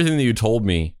 of everything that you told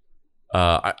me,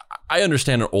 I I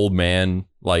understand an old man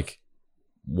like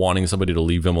wanting somebody to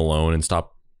leave him alone and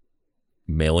stop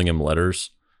mailing him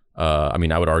letters. I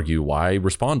mean, I would argue, why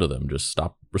respond to them? Just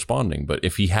stop responding. But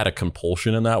if he had a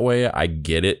compulsion in that way, I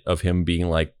get it, of him being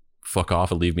like, fuck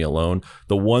off and leave me alone.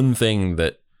 The one thing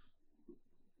that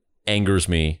angers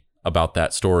me about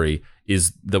that story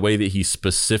is the way that he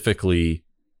specifically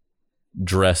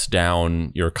dressed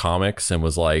down your comics and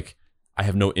was like, I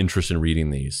have no interest in reading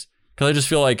these. Because I just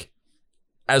feel like,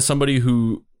 as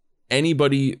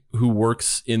anybody who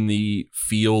works in the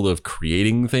field of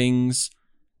creating things,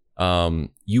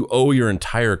 you owe your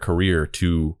entire career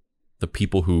to the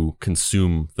people who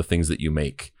consume the things that you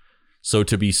make. So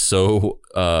to be so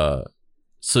to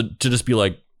just be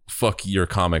like, fuck your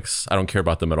comics, I don't care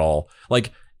about them at all.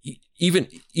 Like, even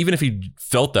if he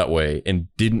felt that way and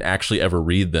didn't actually ever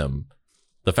read them,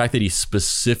 the fact that he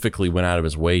specifically went out of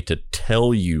his way to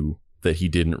tell you that he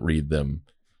didn't read them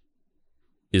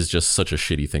is just such a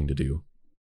shitty thing to do.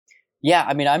 Yeah,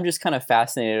 I mean, I'm just kind of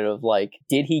fascinated of like,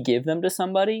 did he give them to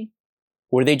somebody?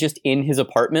 Were they just in his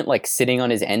apartment, like sitting on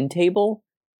his end table?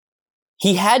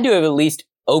 He had to have at least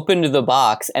opened the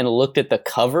box and looked at the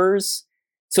covers.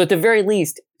 So at the very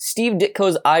least, Steve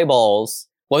Ditko's eyeballs,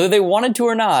 whether they wanted to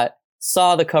or not,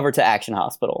 saw the cover to Action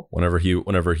Hospital. Whenever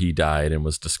he died and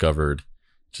was discovered,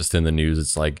 just in the news,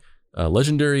 it's like,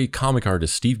 legendary comic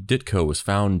artist Steve Ditko was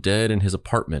found dead in his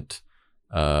apartment.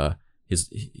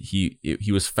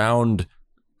 He was found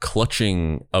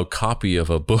clutching a copy of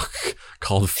a book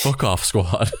called Fuck Off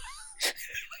Squad.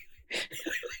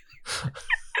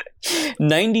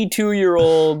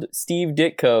 92-year-old Steve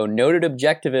Ditko, noted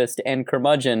objectivist and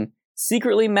curmudgeon,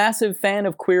 secretly massive fan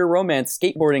of queer romance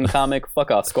skateboarding comic Fuck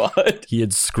Off Squad. He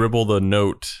had scribbled a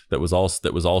note that was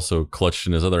also clutched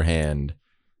in his other hand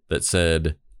that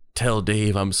said, "Tell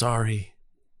Dave I'm sorry.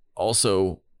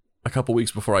 Also, a couple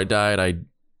weeks before I died, I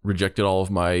rejected all of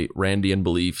my Randian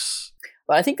beliefs."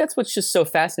 But I think that's what's just so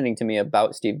fascinating to me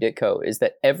about Steve Ditko, is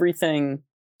that everything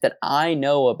that I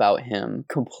know about him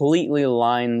completely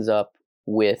lines up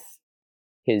with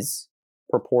his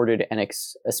purported and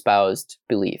espoused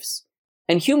beliefs.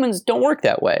 And humans don't work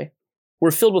that way.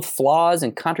 We're filled with flaws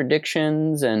and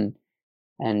contradictions and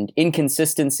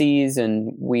inconsistencies,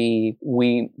 and we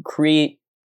create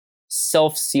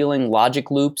self-sealing logic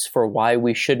loops for why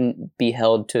we shouldn't be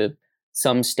held to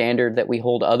some standard that we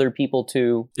hold other people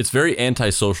to. It's very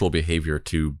antisocial behavior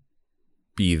to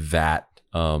be that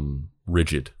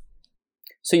rigid.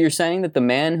 So you're saying that the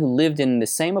man who lived in the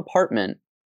same apartment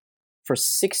for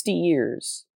 60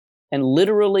 years, and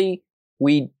literally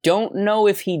we don't know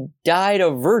if he died a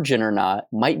virgin or not,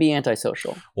 might be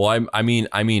antisocial? Well, I mean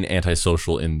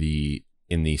antisocial in the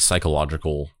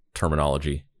psychological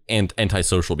terminology, and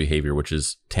antisocial behavior, which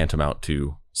is tantamount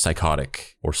to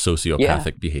psychotic or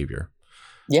sociopathic behavior.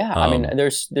 Yeah, I mean,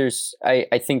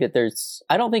 I think that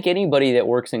I don't think anybody that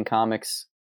works in comics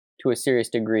to a serious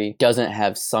degree doesn't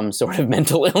have some sort of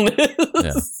mental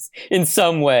illness in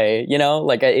some way, you know?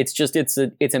 Like,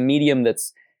 it's a medium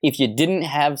that's, if you didn't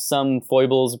have some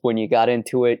foibles when you got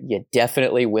into it, you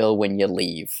definitely will when you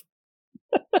leave.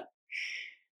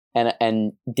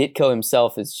 And Ditko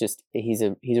himself is just, he's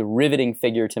a riveting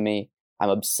figure to me. I'm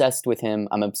obsessed with him.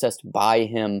 I'm obsessed by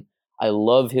him. I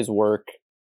love his work.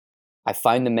 I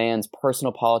find the man's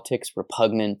personal politics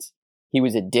repugnant. He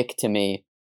was a dick to me,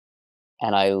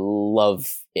 and I love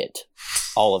it.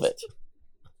 All of it.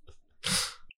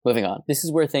 Moving on. This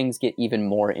is where things get even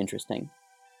more interesting.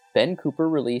 Ben Cooper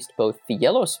released both the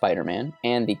Yellow Spider-Man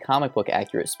and the comic book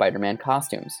accurate Spider-Man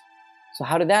costumes. So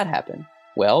how did that happen?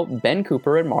 Well, Ben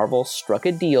Cooper and Marvel struck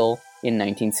a deal in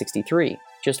 1963,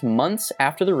 just months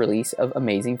after the release of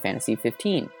Amazing Fantasy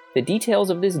 15. The details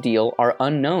of this deal are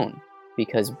unknown,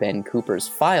 because Ben Cooper's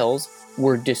files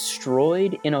were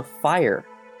destroyed in a fire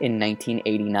in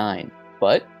 1989.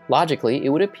 But logically, it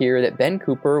would appear that Ben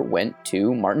Cooper went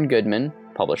to Martin Goodman,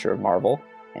 publisher of Marvel,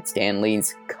 and Stan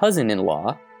Lee's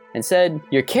cousin-in-law, and said,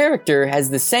 "Your character has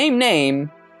the same name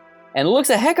and looks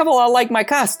a heck of a lot like my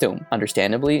costume."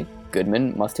 Understandably,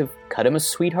 Goodman must have cut him a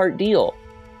sweetheart deal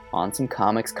on some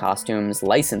comics costumes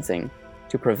licensing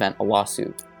to prevent a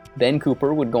lawsuit. Ben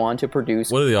Cooper would go on to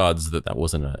produce... What are the odds that that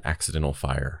wasn't an accidental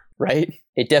fire? Right?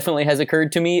 It definitely has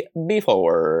occurred to me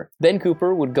before. Ben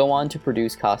Cooper would go on to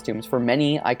produce costumes for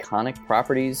many iconic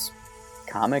properties,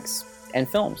 comics, and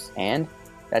films. And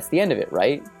that's the end of it,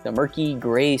 right? The murky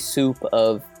gray soup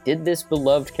of, did this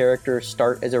beloved character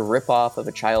start as a ripoff of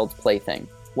a child's plaything?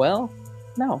 Well,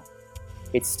 no.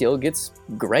 It still gets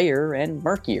grayer and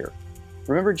murkier.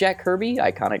 Remember Jack Kirby,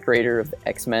 iconic creator of the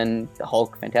X-Men, the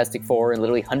Hulk, Fantastic Four, and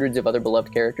literally hundreds of other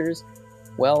beloved characters?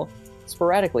 Well,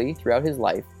 sporadically throughout his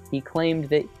life, he claimed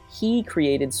that he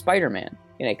created Spider-Man.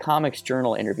 In a Comics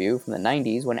Journal interview from the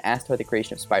 90s, when asked about the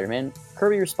creation of Spider-Man,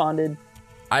 Kirby responded,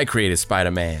 I created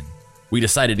Spider-Man. We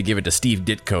decided to give it to Steve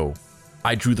Ditko.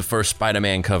 I drew the first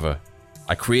Spider-Man cover.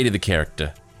 I created the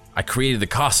character. I created the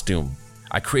costume.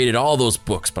 I created all those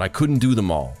books, but I couldn't do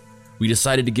them all. We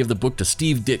decided to give the book to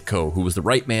Steve Ditko, who was the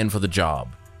right man for the job.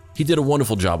 He did a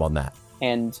wonderful job on that.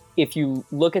 And if you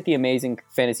look at the Amazing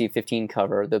Fantasy 15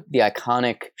 cover, the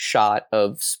iconic shot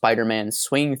of Spider-Man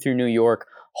swinging through New York,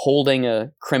 holding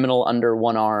a criminal under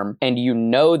one arm, and you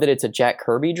know that it's a Jack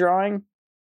Kirby drawing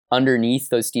underneath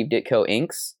those Steve Ditko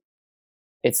inks,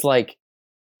 it's like,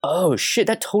 oh shit,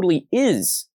 that totally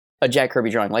is a Jack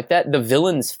Kirby drawing. Like that, the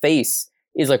villain's face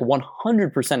is like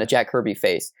 100% a Jack Kirby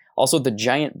face. Also, the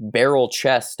giant barrel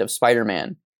chest of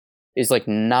Spider-Man is like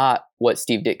not what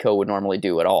Steve Ditko would normally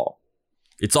do at all.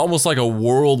 It's almost like a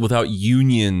world without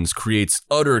unions creates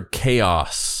utter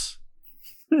chaos.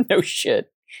 No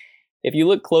shit. If you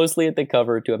look closely at the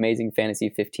cover to Amazing Fantasy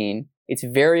 15, it's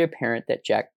very apparent that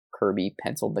Jack Kirby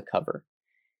penciled the cover.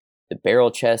 The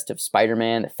barrel chest of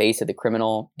Spider-Man, the face of the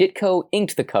criminal, Ditko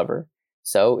inked the cover.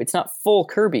 So it's not full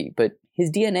Kirby, but his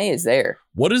DNA is there.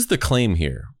 What is the claim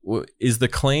here? Is the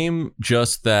claim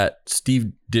just that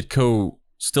Steve Ditko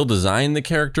still designed the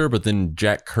character, but then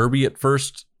Jack Kirby at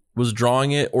first was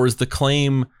drawing it? Or is the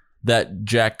claim that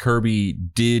Jack Kirby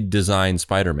did design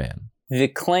Spider-Man? The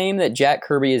claim that Jack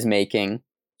Kirby is making...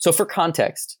 So for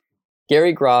context,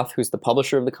 Gary Groth, who's the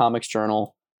publisher of the Comics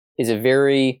Journal, is a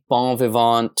very bon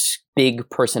vivant, big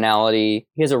personality.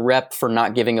 He has a rep for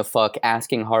not giving a fuck,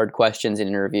 asking hard questions in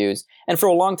interviews. And for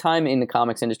a long time in the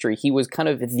comics industry, he was kind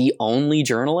of the only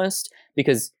journalist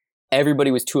because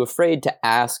everybody was too afraid to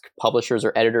ask publishers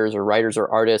or editors or writers or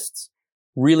artists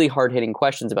really hard-hitting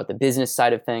questions about the business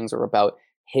side of things or about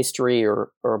history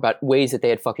or about ways that they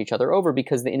had fucked each other over,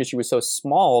 because the industry was so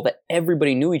small that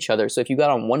everybody knew each other. So if you got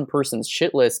on one person's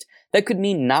shit list, that could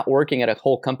mean not working at a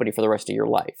whole company for the rest of your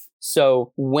life.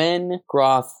 So when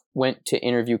Groth went to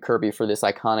interview Kirby for this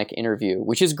iconic interview,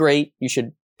 which is great, you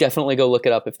should definitely go look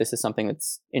it up if this is something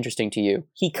that's interesting to you.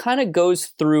 He kind of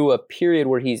goes through a period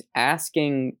where he's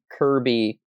asking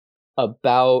Kirby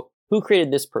about who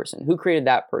created this person, who created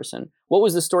that person, what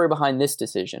was the story behind this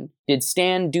decision? Did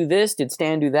Stan do this? Did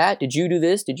Stan do that? Did you do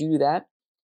this? Did you do that?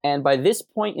 And by this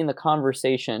point in the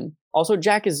conversation, also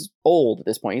Jack is old at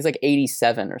this point. He's like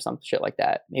 87 or some shit like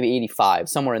that. Maybe 85,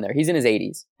 somewhere in there. He's in his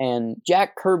 80s. And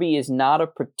Jack Kirby is not a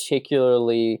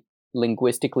particularly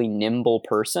linguistically nimble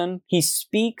person. He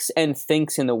speaks and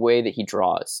thinks in the way that he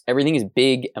draws. Everything is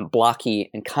big and blocky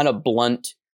and kind of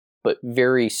blunt, but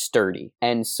very sturdy.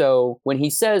 And so when he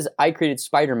says, I created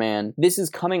Spider-Man, this is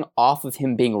coming off of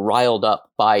him being riled up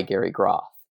by Gary Groth.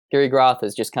 Gary Groth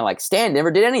is just kind of like, Stan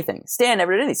never did anything. Stan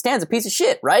never did anything. Stan's a piece of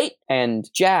shit, right? And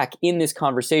Jack in this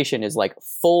conversation is like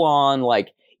full on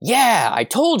like, yeah, I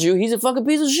told you he's a fucking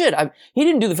piece of shit. He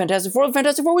didn't do the Fantastic Four. The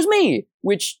Fantastic Four was me,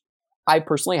 which I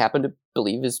personally happen to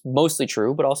believe is mostly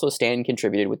true, but also Stan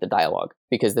contributed with the dialogue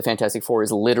because the Fantastic Four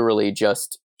is literally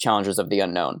just Challengers of the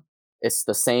Unknown. It's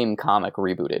the same comic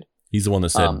rebooted. He's the one that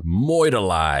said,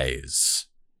 moidalize.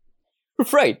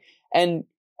 Right. And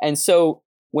so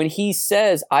when he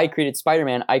says, I created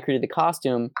Spider-Man, I created the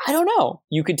costume, I don't know.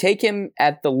 You could take him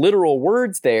at the literal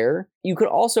words there. You could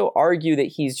also argue that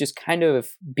he's just kind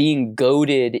of being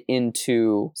goaded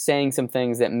into saying some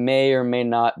things that may or may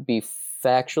not be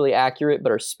factually accurate,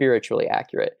 but are spiritually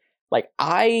accurate. Like,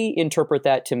 I interpret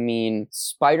that to mean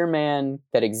Spider-Man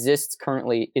that exists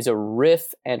currently is a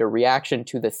riff and a reaction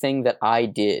to the thing that I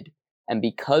did. And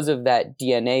because of that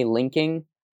DNA linking,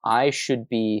 I should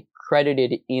be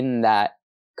credited in that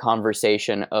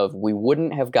conversation of we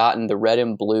wouldn't have gotten the red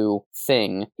and blue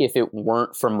thing if it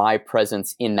weren't for my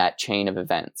presence in that chain of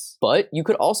events. But you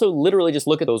could also literally just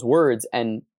look at those words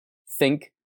and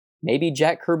think maybe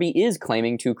Jack Kirby is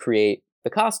claiming to create the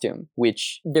costume,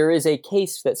 which there is a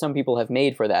case that some people have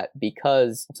made for that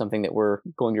because of something that we're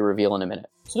going to reveal in a minute.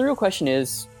 So the real question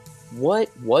is, what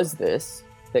was this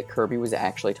that Kirby was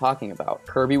actually talking about?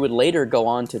 Kirby would later go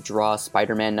on to draw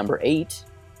Spider-Man number 8,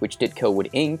 which Ditko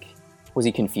would ink. Was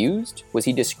he confused? Was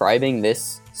he describing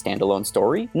this standalone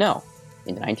story? No.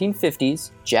 In the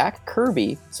 1950s, Jack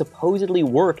Kirby supposedly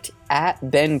worked at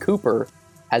Ben Cooper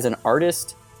as an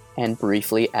artist and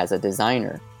briefly as a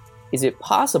designer. Is it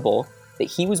possible that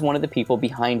he was one of the people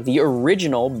behind the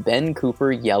original Ben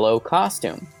Cooper yellow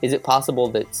costume? Is it possible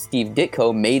that Steve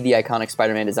Ditko made the iconic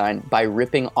Spider-Man design by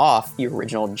ripping off the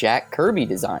original Jack Kirby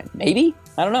design? Maybe?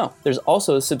 I don't know. There's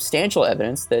also substantial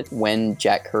evidence that when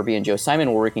Jack Kirby and Joe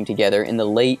Simon were working together in the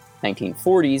late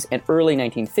 1940s and early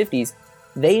 1950s,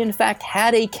 they in fact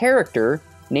had a character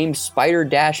named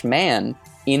Spider-Man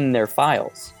in their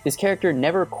files. This character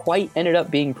never quite ended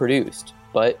up being produced,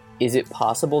 but is it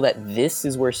possible that this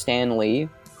is where Stan Lee,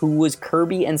 who was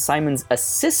Kirby and Simon's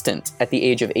assistant at the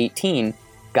age of 18,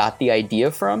 got the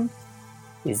idea from?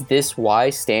 Is this why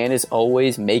Stan is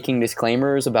always making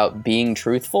disclaimers about being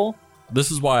truthful?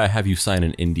 This is why I have you sign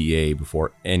an NDA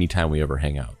before any time we ever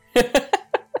hang out.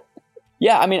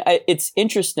 Yeah, I mean, it's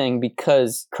interesting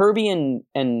because Kirby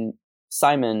and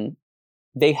Simon,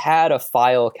 they had a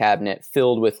file cabinet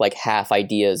filled with like half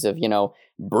ideas of,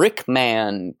 Brick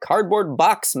Man, Cardboard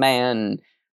Box Man,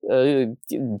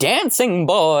 Dancing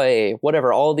Boy,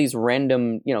 whatever, all these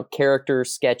random, character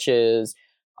sketches,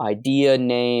 idea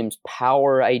names,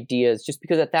 power ideas, just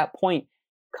because at that point,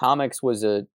 comics was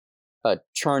a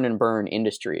churn and burn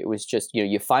industry. It was just,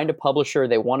 you find a publisher,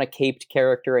 they want a caped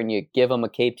character, and you give them a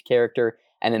caped character,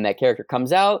 and then that character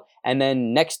comes out, and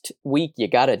then next week you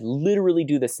gotta literally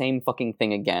do the same fucking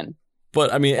thing again.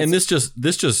 But I mean, and this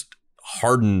just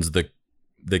hardens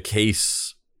the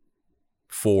case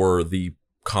for the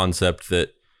concept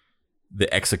that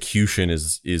the execution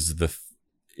is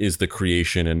the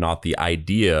creation and not the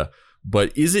idea.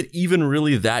 But is it even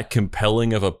really that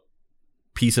compelling of a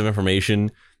piece of information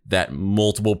that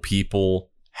multiple people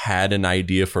had an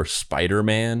idea for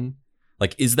Spider-Man?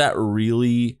 Like, is that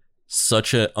really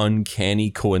such an uncanny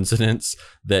coincidence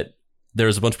that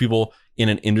there's a bunch of people in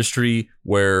an industry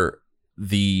where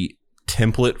the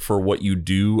template for what you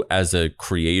do as a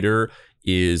creator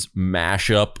is mash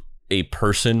up a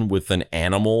person with an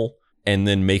animal and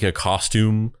then make a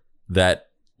costume that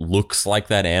looks like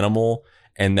that animal,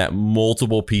 and that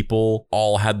multiple people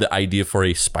all had the idea for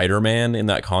a Spider-Man in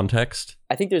that context?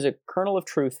 I think there's a kernel of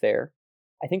truth there.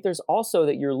 I think there's also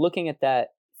that you're looking at that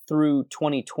through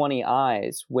 2020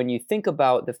 eyes when you think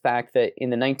about the fact that in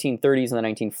the 1930s and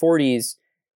the 1940s,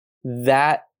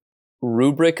 that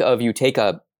rubric of you take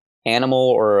a animal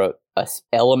or a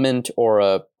element or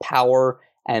a power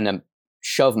and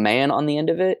shove man on the end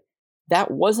of it, that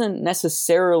wasn't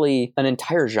necessarily an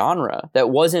entire genre. That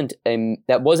wasn't a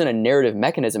narrative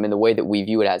mechanism in the way that we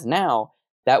view it as now.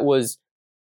 That was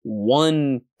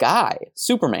one guy,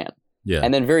 Superman. Yeah.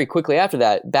 And then very quickly after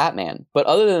that, Batman. But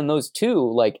other than those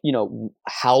two,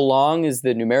 how long is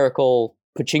the numerical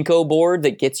pachinko board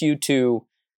that gets you to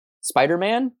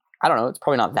Spider-Man? I don't know. It's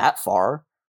probably not that far.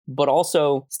 But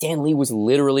also, Stan Lee was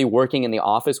literally working in the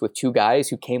office with two guys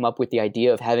who came up with the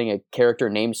idea of having a character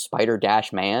named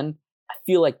Spider-Man. I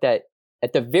feel like that,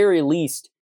 at the very least,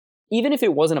 even if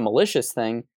it wasn't a malicious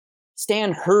thing,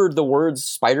 Stan heard the words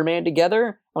Spider-Man together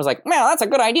and was like, man, that's a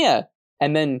good idea.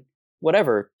 And then,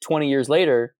 20 years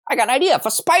later, I got an idea for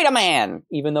Spider-Man,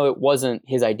 even though it wasn't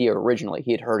his idea originally.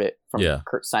 He had heard it from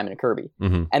Simon and Kirby.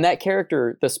 Mm-hmm. And that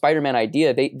character, the Spider-Man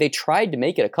idea, they tried to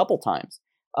make it a couple times.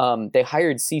 They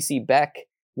hired CC Beck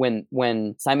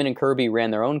when Simon and Kirby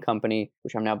ran their own company,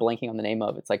 which I'm now blanking on the name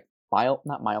of. It's like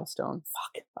not Milestone.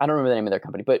 Fuck, I don't remember the name of their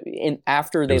company. But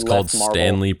after they left Marvel, it was called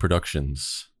Stanley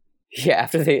Productions. Yeah,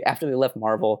 after they left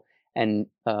Marvel and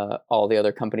all the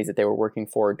other companies that they were working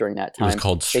for during that time, it was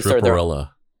called Stripperella.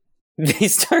 They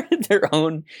started their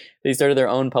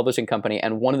own publishing company,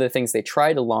 and one of the things they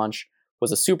tried to launch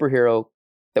was a superhero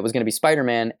that was going to be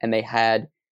Spider-Man, and they had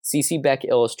CC Beck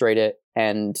illustrate it,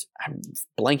 and I'm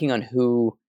blanking on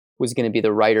who was going to be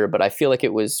the writer, but I feel like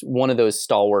it was one of those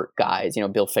stalwart guys,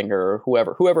 Bill Finger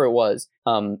or whoever it was.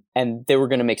 And they were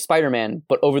going to make Spider-Man,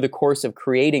 but over the course of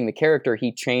creating the character,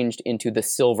 he changed into the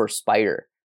Silver Spider,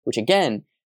 which again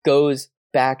goes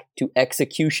back to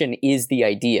execution is the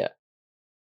idea.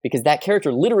 Because that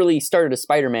character literally started as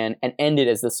Spider-Man and ended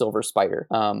as the Silver Spider.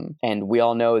 And we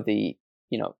all know the,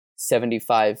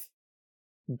 $75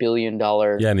 billion.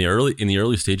 Yeah, in the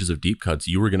early stages of Deep Cuts,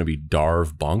 you were going to be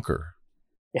Darv Bonker.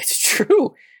 It's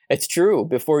true.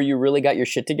 Before you really got your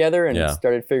shit together and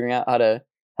started figuring out how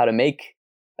to make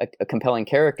a compelling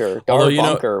character, Darv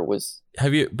Bonker was.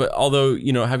 Have you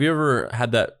ever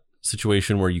had that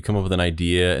situation where you come up with an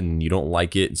idea and you don't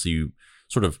like it, and so you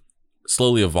sort of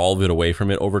slowly evolve it away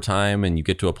from it over time, and you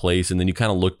get to a place, and then you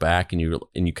kind of look back and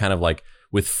you kind of like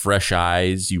with fresh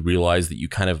eyes, you realize that you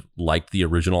kind of liked the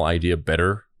original idea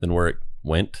better than where it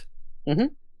went.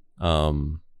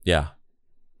 Mm-hmm. Yeah.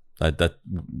 That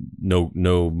no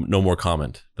more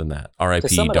comment than that.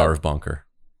 R.I.P. Darv Bonker.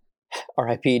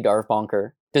 R.I.P. Darv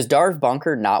Bonker. Does Darv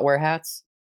Bonker not wear hats?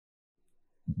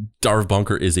 Darv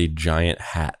Bonker is a giant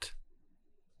hat,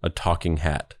 a talking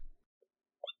hat.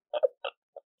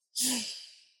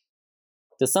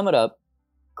 To sum it up,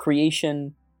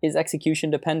 creation is execution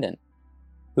dependent.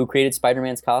 Who created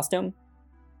Spider-Man's costume?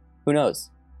 Who knows?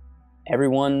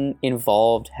 Everyone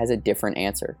involved has a different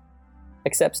answer.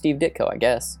 except Steve Ditko, I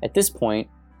guess. At this point,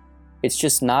 it's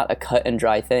just not a cut and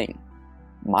dry thing.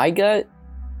 My gut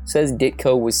says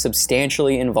Ditko was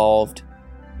substantially involved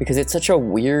because it's such a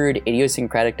weird,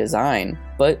 idiosyncratic design,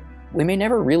 but we may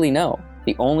never really know.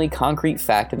 The only concrete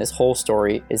fact in this whole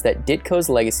story is that Ditko's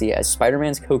legacy as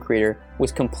Spider-Man's co-creator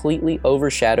was completely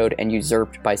overshadowed and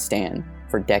usurped by Stan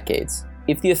for decades.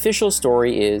 If the official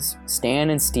story is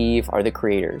Stan and Steve are the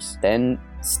creators, then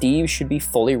Steve should be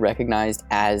fully recognized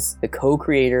as the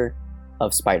co-creator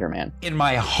of Spider-Man. In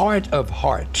my heart of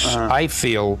hearts, I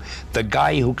feel the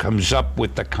guy who comes up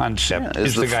with the concept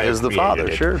is the guy who created father,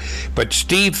 it. sure. But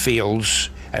Steve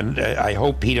feels, and I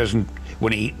hope he doesn't,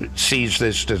 when he sees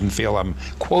this, doesn't feel I'm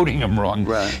quoting him wrong.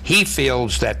 Right. He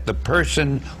feels that the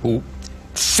person who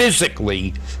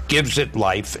physically gives it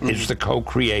life is the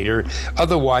co-creator.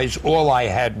 Otherwise, all I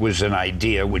had was an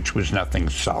idea, which was nothing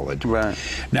solid. Right.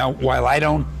 Now, while I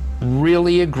don't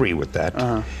really agree with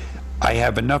that, I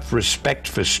have enough respect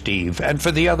for Steve and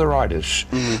for the other artists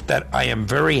that I am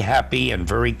very happy and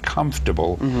very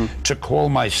comfortable to call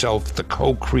myself the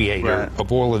co-creator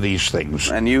of all of these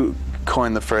things. And you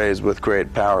coined the phrase, with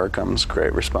great power comes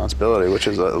great responsibility, which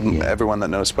is everyone that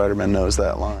knows Spider-Man knows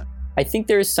that line. I think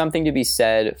there's something to be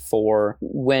said for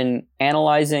when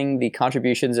analyzing the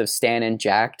contributions of Stan and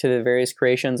Jack to the various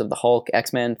creations of the Hulk,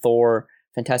 X-Men, Thor,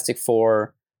 Fantastic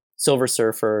Four, Silver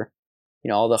Surfer,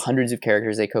 all the hundreds of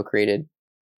characters they co-created.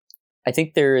 I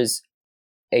think there is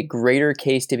a greater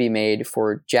case to be made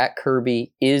for Jack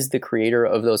Kirby is the creator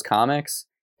of those comics,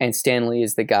 and Stan Lee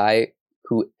is the guy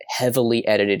who heavily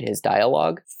edited his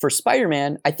dialogue. For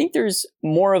Spider-Man, I think there's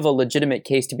more of a legitimate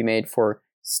case to be made for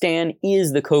Stan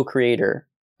is the co-creator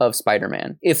of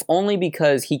Spider-Man, if only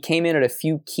because he came in at a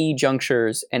few key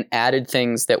junctures and added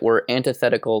things that were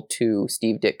antithetical to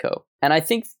Steve Ditko. And I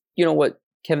think, what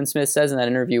Kevin Smith says in that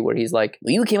interview where he's like,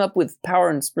 well, you came up with power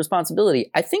and responsibility.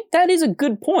 I think that is a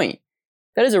good point.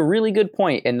 That is a really good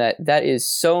point, in that is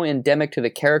so endemic to the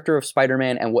character of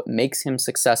Spider-Man and what makes him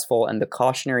successful, and the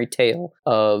cautionary tale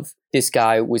of this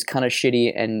guy was kind of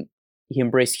shitty and he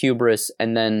embraced hubris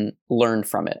and then learned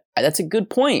from it. That's a good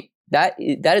point. That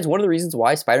is one of the reasons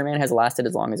why Spider-Man has lasted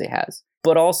as long as it has.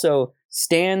 But also,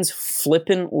 Stan's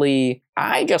flippantly,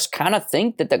 I just kind of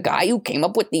think that the guy who came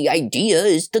up with the idea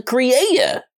is the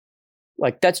creator.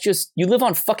 Like, that's just, you live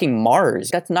on fucking Mars.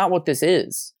 That's not what this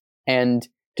is. And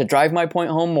to drive my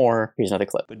point home more, here's another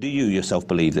clip. But do you yourself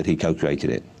believe that he co-created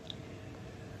it?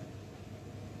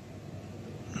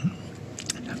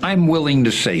 I'm willing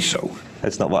to say so.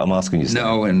 That's not what I'm asking you, sir.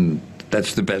 No, and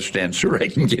that's the best answer I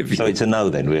can give you. So it's a no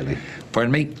then, really?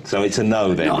 Pardon me? So it's a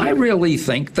no then? No, I really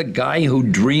think the guy who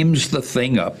dreams the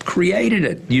thing up created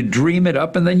it. You dream it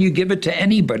up and then you give it to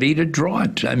anybody to draw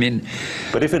it. I mean...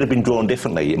 But if it had been drawn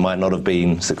differently, it might not have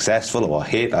been successful or a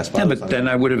hit, I suppose. Yeah, but then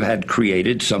I would have had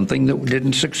created something that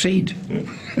didn't succeed.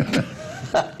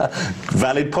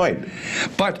 Valid point.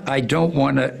 But I don't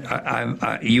want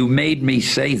to... you made me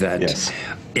say that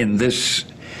in this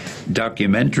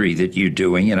documentary that you're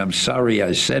doing, and I'm sorry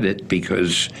I said it,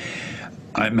 because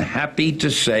I'm happy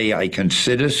to say I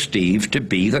consider Steve to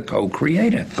be the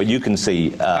co-creator. But you can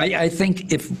see... I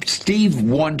think if Steve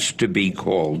wants to be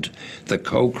called the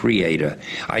co-creator,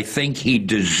 I think he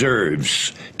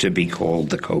deserves to be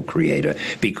called the co-creator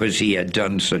because he had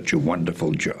done such a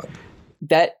wonderful job.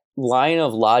 That line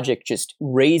of logic just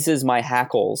raises my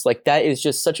hackles. Like, that is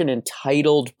just such an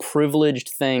entitled,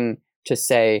 privileged thing to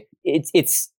say.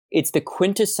 It's the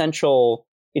quintessential,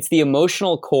 it's the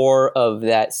emotional core of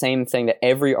that same thing that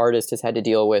every artist has had to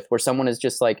deal with, where someone is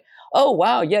just like, oh,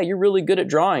 wow, yeah, you're really good at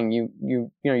drawing.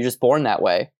 You're just born that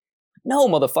way. No,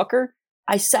 motherfucker.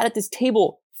 I sat at this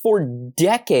table for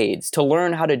decades to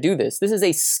learn how to do this. This is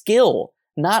a skill,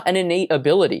 not an innate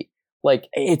ability. Like,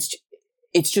 it's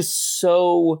just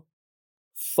so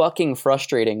fucking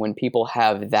frustrating when people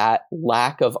have that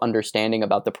lack of understanding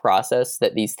about the process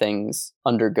that these things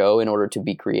undergo in order to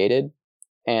be created.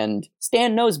 And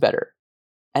Stan knows better.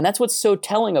 And that's what's so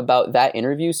telling about that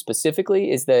interview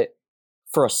specifically, is that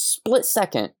for a split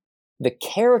second, the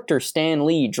character Stan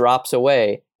Lee drops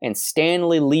away and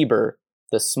Stanley Lieber,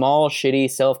 the small, shitty,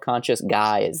 self-conscious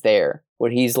guy, is there,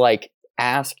 where he's like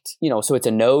asked, so it's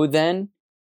a no then?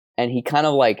 And he kind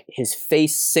of like, his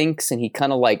face sinks and he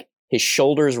kind of like, his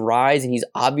shoulders rise and he's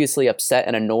obviously upset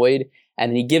and annoyed. And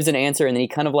then he gives an answer and then he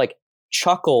kind of like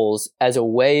chuckles as a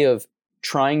way of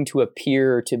trying to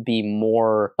appear to be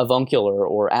more avuncular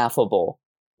or affable,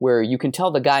 where you can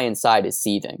tell the guy inside is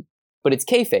seething. But it's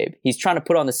kayfabe. He's trying to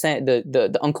put on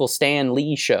the Uncle Stan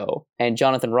Lee show. And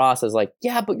Jonathan Ross is like,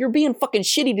 yeah, but you're being fucking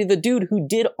shitty to the dude who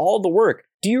did all the work.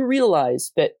 Do you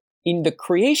realize that in the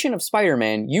creation of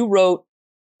Spider-Man, you wrote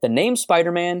the name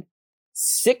Spider-Man,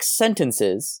 6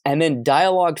 sentences, and then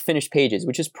dialogued finished pages,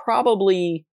 which is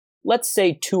probably, let's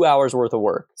say, 2 hours worth of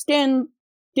work. Stan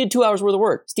did 2 hours worth of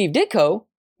work. Steve Ditko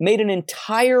made an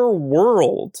entire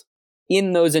world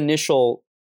in those initial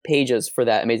pages for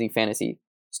that Amazing Fantasy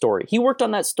story. He worked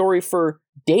on that story for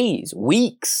days,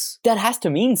 weeks. That has to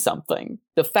mean something.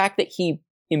 The fact that he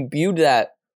imbued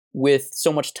that with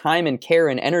so much time and care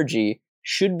and energy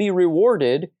should be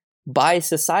rewarded by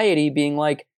society being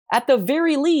like, at the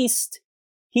very least,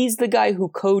 he's the guy who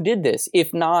co-did this,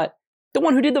 if not the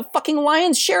one who did the fucking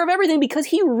lion's share of everything, because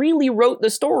he really wrote the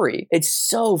story. It's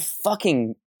so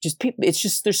fucking it's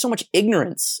just, there's so much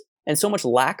ignorance and so much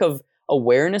lack of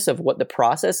awareness of what the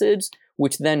process is,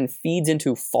 which then feeds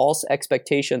into false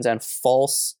expectations and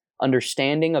false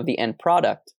understanding of the end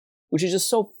product, which is just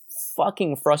so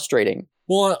fucking frustrating.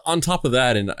 Well, on top of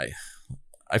that, and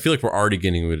I feel like we're already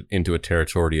getting into a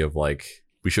territory of like,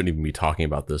 we shouldn't even be talking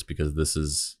about this because this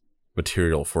is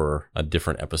material for a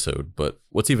different episode. But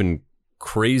what's even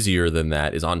crazier than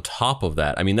that is on top of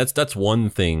that. I mean, that's one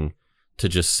thing to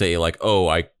just say like, oh,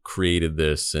 I created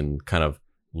this and kind of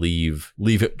leave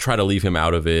it, try to leave him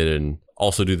out of it, and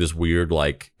also do this weird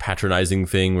like patronizing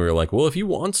thing where you're like, well, if he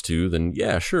wants to, then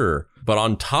yeah, sure. But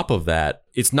on top of that,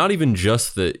 it's not even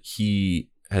just that he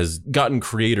has gotten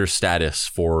creator status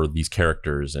for these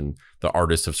characters and the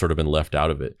artists have sort of been left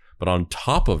out of it. But on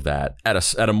top of that,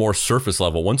 at a more surface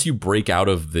level, once you break out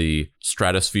of the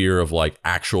stratosphere of like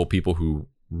actual people who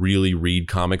really read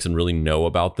comics and really know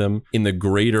about them, in the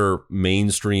greater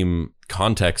mainstream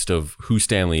context of who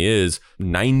Stan Lee is,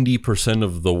 90%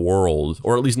 of the world,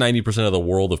 or at least 90% of the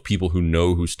world of people who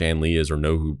know who Stan Lee is or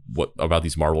know what about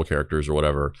these Marvel characters or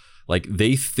whatever, like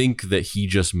they think that he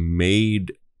just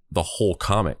made the whole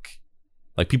comic.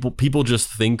 Like people just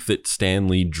think that Stan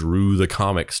Lee drew the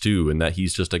comics too, and that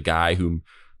he's just a guy who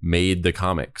made the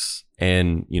comics.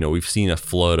 And you know, we've seen a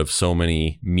flood of so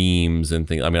many memes and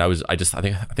things. I mean, I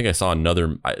think I saw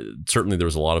another. Certainly, there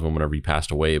was a lot of them whenever he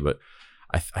passed away, but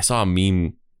I saw a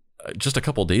meme just a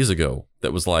couple days ago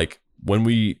that was like, when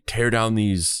we tear down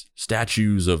these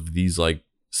statues of these like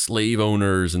slave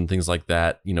owners and things like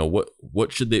that, you know,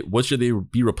 what should they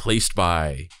be replaced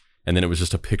by? And then it was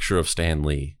just a picture of Stan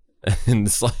Lee. And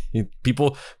it's like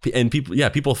people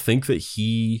think that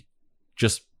he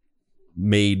just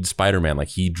made Spider-Man, like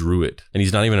he drew it, and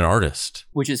he's not even an artist.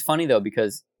 Which is funny though,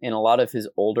 because in a lot of his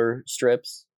older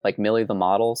strips, like Millie the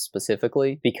Model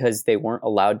specifically, because they weren't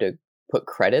allowed to put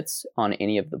credits on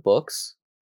any of the books,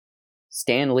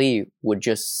 Stan Lee would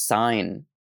just sign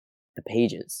the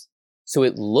pages. So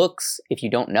it looks, if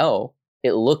you don't know,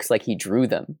 it looks like he drew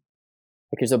them.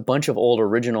 Like there's a bunch of old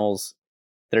originals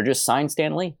that are just signed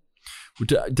Stan Lee.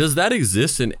 Does that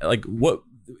exist in like what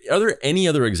are there any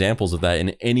other examples of that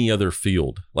in any other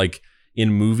field? Like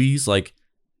in movies, like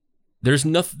there's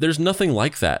nothing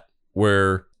like that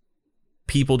where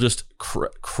people just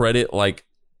credit like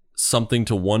something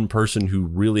to one person who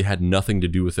really had nothing to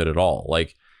do with it at all.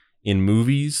 Like in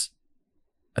movies,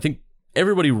 I think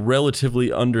everybody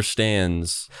relatively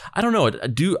understands. I don't know.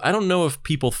 I don't know if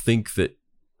people think that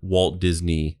Walt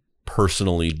Disney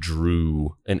personally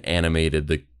drew and animated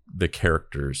the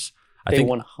characters. They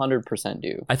 100%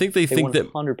 do. I think they think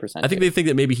 100% that. I think they think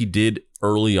that maybe he did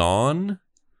early on,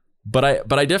 but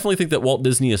I definitely think that Walt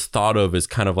Disney is thought of as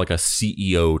kind of like a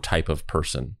CEO type of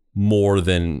person more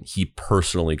than he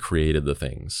personally created the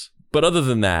things. But other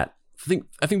than that,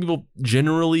 I think people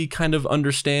generally kind of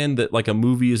understand that like a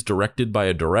movie is directed by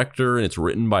a director and it's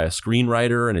written by a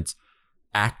screenwriter and it's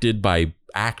acted by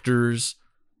actors.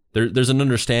 There's an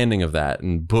understanding of that.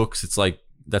 In books, it's like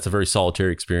that's a very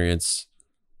solitary experience.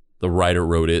 The writer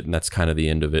wrote it, and that's kind of the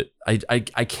end of it. I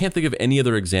can't think of any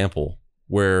other example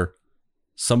where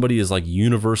somebody is like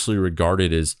universally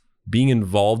regarded as being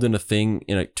involved in a thing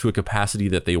to a capacity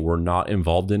that they were not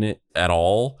involved in it at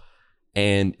all,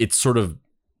 and it's sort of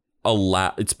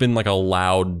it's been like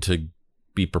allowed to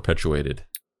be perpetuated.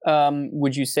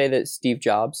 Would you say that Steve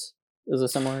Jobs is a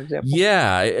similar example?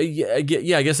 Yeah, I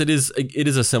guess it is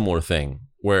a similar thing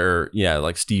where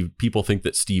like people think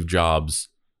that Steve Jobs,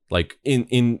 like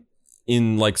in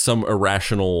like some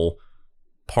irrational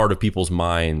part of people's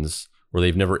minds where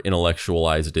they've never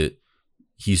intellectualized it,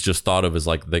 he's just thought of as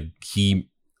like he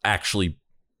actually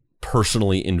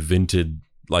personally invented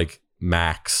like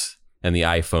Macs and the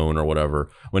iPhone or whatever,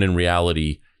 when in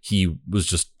reality he was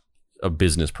just a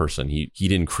business person. He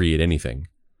didn't create anything.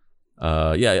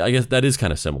 I guess that is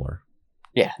kind of similar.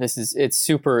 Yeah, it's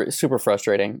super, super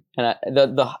frustrating. And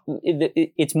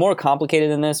it's more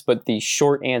complicated than this, but the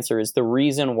short answer is the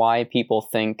reason why people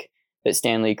think that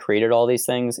Stan Lee created all these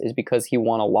things is because he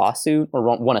won a lawsuit, or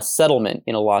won a settlement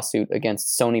in a lawsuit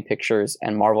against Sony Pictures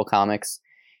and Marvel Comics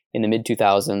in the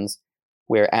mid-2000s,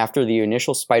 where after the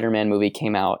initial Spider-Man movie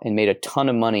came out and made a ton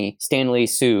of money, Stan Lee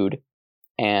sued,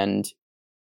 and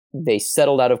they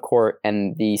settled out of court,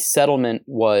 and the settlement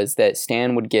was that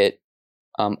Stan would get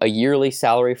a yearly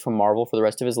salary from Marvel for the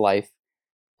rest of his life,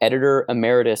 editor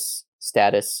emeritus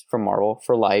status from Marvel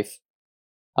for life,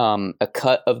 a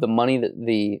cut of the money that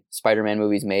the Spider-Man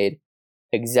movies made,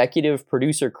 executive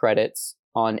producer credits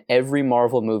on every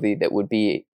Marvel movie that would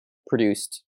be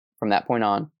produced from that point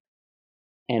on,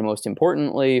 and most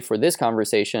importantly for this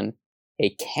conversation,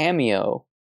 a cameo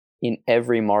in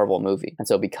every Marvel movie. And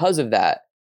so because of that,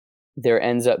 there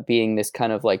ends up being this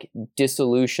kind of like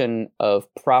dissolution of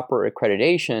proper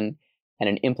accreditation and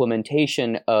an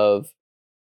implementation of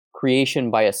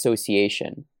creation by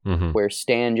association, where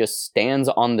Stan just stands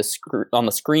on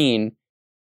the screen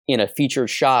in a featured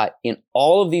shot in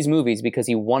all of these movies because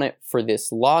he won it for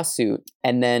this lawsuit,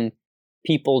 and then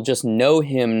people just know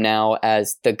him now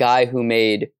as the guy who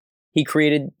he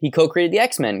co-created the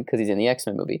X-Men because he's in the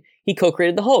X-Men movie. He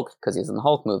co-created the Hulk because he's in the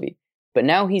Hulk movie. But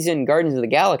now he's in Guardians of the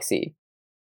Galaxy.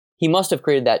 He must have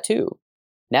created that too.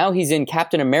 Now he's in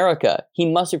Captain America. He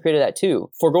must have created that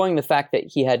too. Foregoing the fact that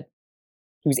he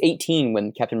was 18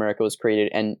 when Captain America was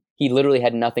created, and he literally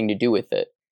had nothing to do with it.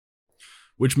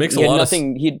 Which makes he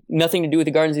had nothing to do with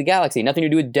the Guardians of the Galaxy, nothing to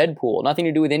do with Deadpool, nothing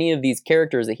to do with any of these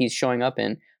characters that he's showing up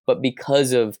in, but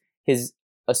because of his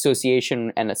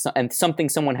association and something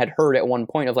someone had heard at one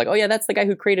point of like, oh yeah, that's the guy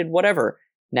who created whatever.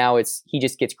 Now he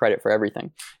just gets credit for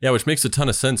everything. Yeah, which makes a ton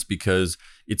of sense because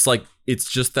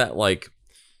it's just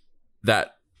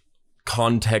that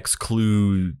context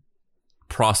clue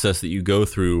process that you go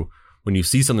through when you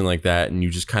see something like that, and you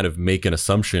just kind of make an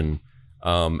assumption.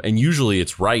 And usually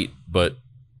it's right, but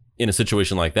in a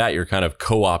situation like that, you're kind of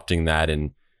co-opting that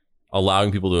and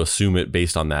allowing people to assume it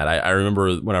based on that. I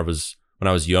remember when I was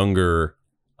younger,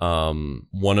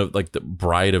 one of like the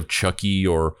Bride of Chucky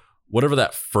or whatever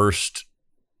that first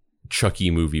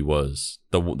Chucky movie was,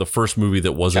 the first movie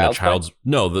that wasn't a child's play?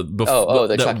 No,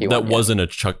 the Chucky that one, wasn't a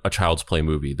Child's Play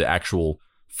movie, the actual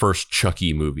first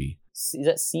Chucky movie. Is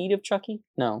that Seed of Chucky?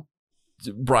 No,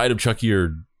 Bride of Chucky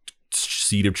or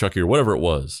Seed of Chucky or whatever it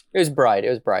was. It was Bride.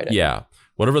 Yeah,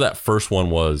 whatever that first one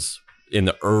was in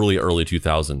the early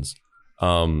 2000s.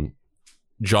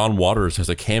 John Waters has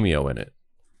a cameo in it,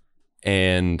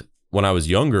 and when I was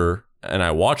younger and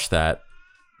I watched that,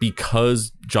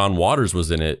 because John Waters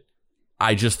was in it,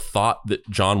 I just thought that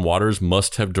John Waters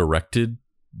must have directed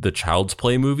the Child's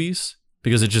Play movies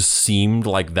because it just seemed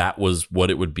like that was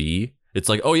what it would be. It's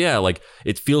like, oh yeah, like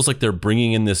it feels like they're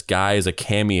bringing in this guy as a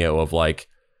cameo of like,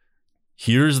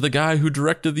 here's the guy who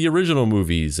directed the original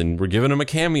movies and we're giving him a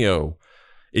cameo.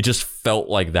 It just felt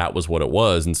like that was what it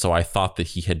was. And so I thought that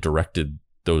he had directed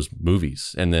those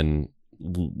movies. And then,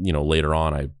 later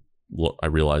on, I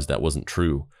realized that wasn't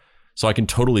true. So I can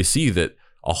totally see that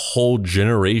a whole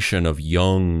generation of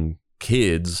young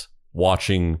kids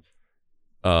watching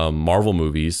Marvel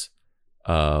movies,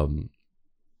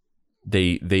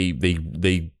 they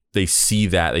see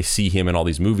that, they see him in all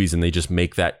these movies, and they just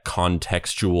make that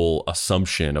contextual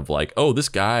assumption of like, oh, this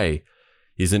guy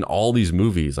is in all these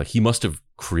movies, like he must have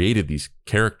created these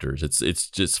characters. It's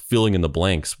just filling in the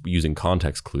blanks using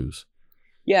context clues.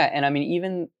 Yeah, and I mean,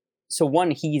 even so,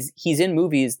 one, he's in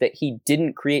movies that he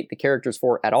didn't create the characters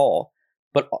for at all.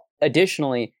 But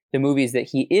additionally, the movies that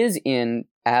he is in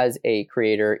as a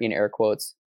creator, in air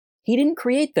quotes, he didn't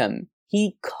create them.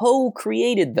 He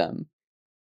co-created them.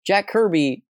 Jack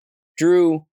Kirby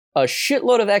drew a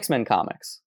shitload of X-Men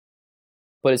comics.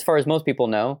 But as far as most people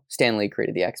know, Stan Lee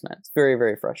created the X-Men. It's very,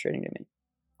 very frustrating to me.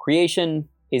 Creation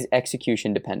is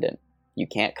execution dependent. You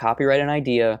can't copyright an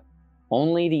idea,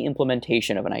 only the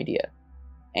implementation of an idea.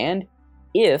 And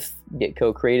if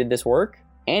Ditko created this work,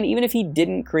 and even if he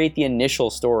didn't create the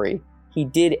initial story, he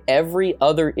did every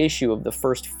other issue of the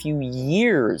first few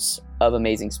years of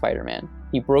Amazing Spider-Man.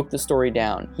 He broke the story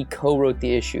down. He co-wrote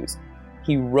the issues.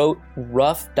 He wrote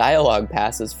rough dialogue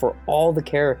passes for all the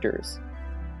characters.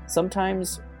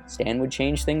 Sometimes Stan would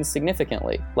change things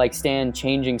significantly, like Stan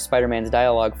changing Spider-Man's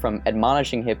dialogue from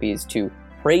admonishing hippies to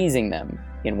praising them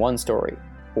in one story,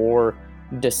 or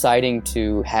deciding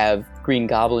to have Green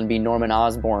Goblin be Norman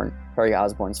Osborn, Harry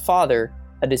Osborn's father,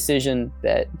 a decision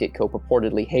that Ditko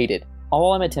purportedly hated.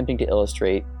 All I'm attempting to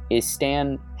illustrate is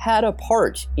Stan had a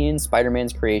part in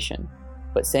Spider-Man's creation.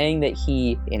 but saying that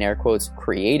he, in air quotes,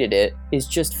 created it is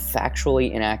just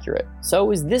factually inaccurate.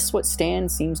 So is this what Stan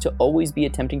seems to always be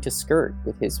attempting to skirt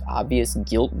with his obvious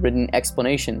guilt-ridden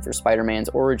explanation for Spider-Man's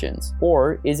origins?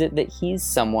 Or is it that he's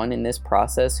someone in this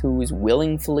process who's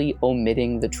willingly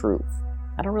omitting the truth?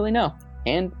 I don't really know.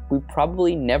 And we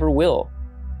probably never will,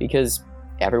 because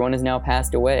everyone has now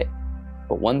passed away.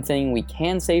 But one thing we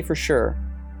can say for sure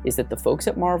is that the folks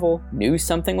at Marvel knew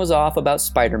something was off about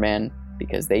Spider-Man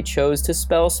because they chose to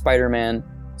spell Spider-Man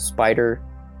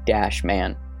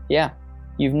Spider-Man. Yeah,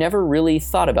 you've never really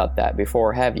thought about that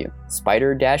before, have you?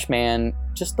 Spider-Man,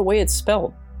 just the way it's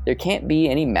spelled. There can't be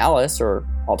any malice or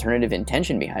alternative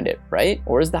intention behind it, right?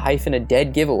 Or is the hyphen a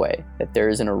dead giveaway that there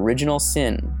is an original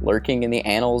sin lurking in the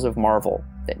annals of Marvel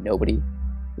that nobody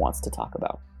wants to talk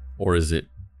about? Or is it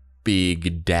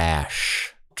Big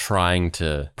Dash trying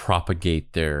to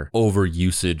propagate their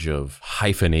overusage of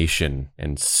hyphenation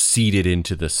and seed it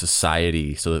into the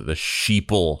society so that the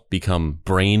sheeple become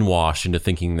brainwashed into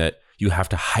thinking that you have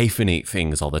to hyphenate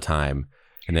things all the time,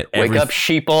 and that Wake up,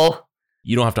 sheeple.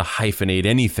 You don't have to hyphenate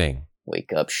anything.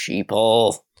 Wake up,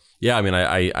 sheeple. Yeah, I mean,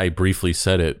 I briefly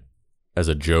said it as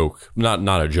a joke.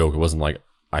 Not a joke. It wasn't like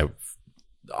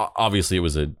obviously it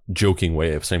was a joking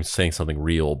way of saying something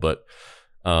real, but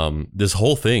this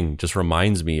whole thing just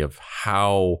reminds me of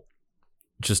how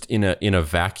just in a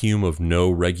vacuum of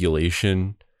no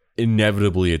regulation,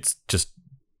 inevitably it's just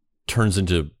turns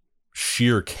into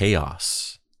sheer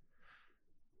chaos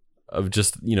of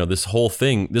just, this whole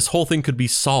thing could be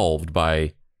solved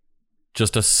by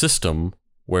just a system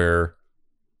where,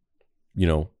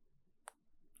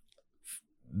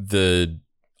 the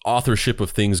authorship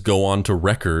of things go on to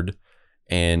record,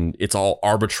 and it's all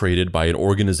arbitrated by an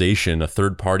organization, a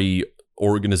third-party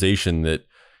organization that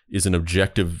is an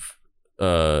objective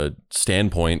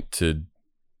standpoint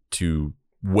to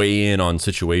weigh in on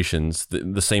situations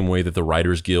the same way that the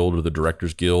Writers Guild or the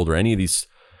Directors Guild or any of these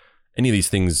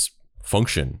things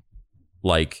function.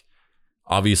 Like,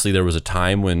 obviously there was a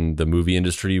time when the movie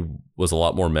industry was a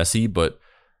lot more messy, but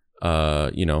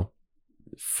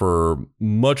for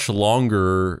much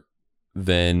longer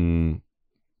than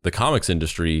the comics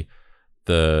industry,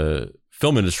 the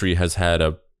film industry has had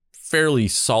a fairly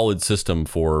solid system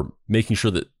for making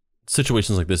sure that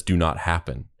situations like this do not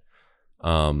happen.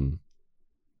 In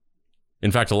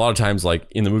fact, a lot of times, like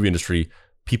in the movie industry,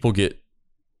 people get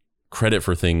credit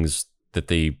for things that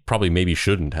they probably maybe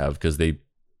shouldn't have, because they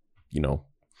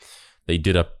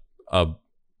did a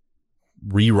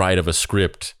rewrite of a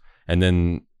script, and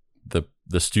then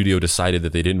the studio decided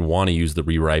that they didn't want to use the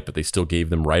rewrite, but they still gave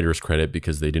them writer's credit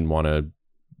because they didn't want to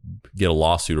get a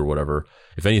lawsuit or whatever.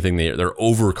 If anything, they're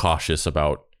overcautious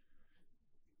about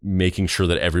making sure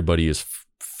that everybody is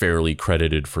fairly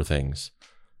credited for things.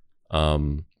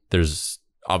 There's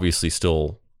obviously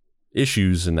still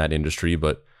issues in that industry,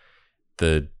 but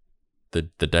the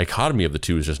dichotomy of the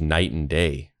two is just night and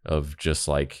day, of just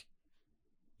like,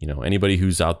 anybody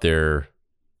who's out there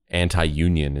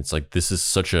anti-union, it's like this is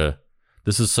such a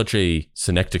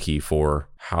synecdoche for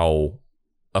how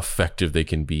effective they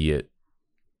can be at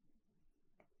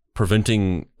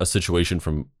preventing a situation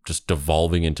from just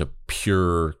devolving into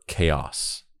pure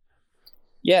chaos.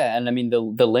 Yeah, and I mean the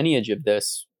lineage of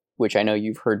this, which I know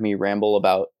you've heard me ramble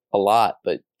about a lot,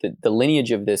 but the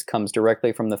lineage of this comes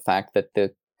directly from the fact that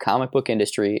the comic book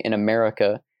industry in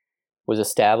America was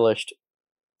established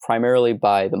primarily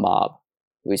by the mob.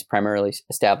 It was primarily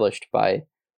established by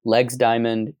Legs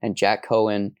Diamond and Jack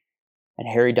Cohen and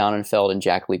Harry Donenfeld and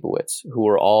Jack Leibowitz, who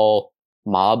were all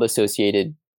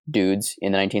mob-associated dudes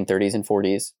in the 1930s and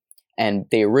 40s. And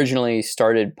they originally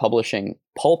started publishing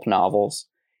pulp novels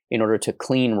in order to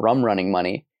clean rum running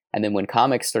money. And then when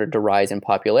comics started to rise in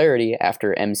popularity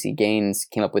after MC Gaines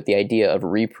came up with the idea of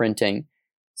reprinting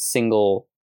single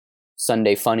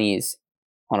Sunday funnies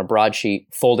on a broadsheet,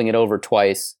 folding it over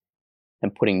twice,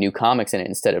 and putting new comics in it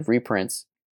instead of reprints,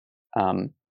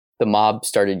 the mob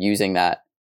started using that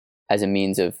as a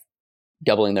means of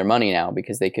doubling their money now,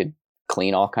 because they could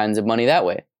clean all kinds of money that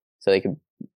way. So they could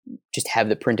just have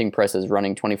the printing presses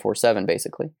running 24/7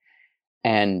 basically.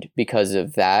 And because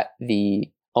of that,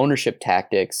 the ownership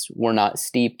tactics were not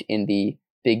steeped in the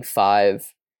big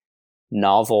five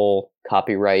novel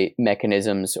copyright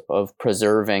mechanisms of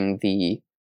preserving the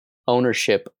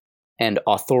ownership and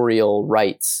authorial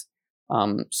rights.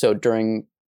 So during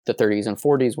the 30s and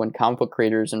 40s, when comic book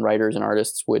creators and writers and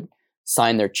artists would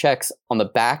sign their checks, on the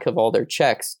back of all their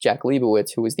checks, Jack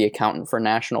Leibowitz, who was the accountant for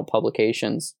National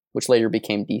Publications, which later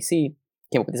became DC,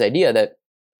 came up with this idea that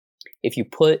if you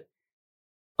put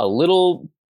a little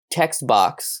text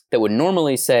box that would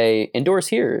normally say endorse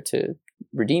here to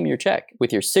redeem your check.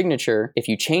 With your signature, if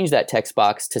you change that text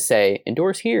box to say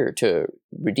endorse here to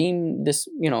redeem this,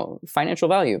 financial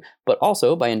value, but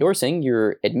also by endorsing,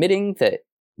 you're admitting that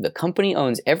the company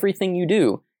owns everything you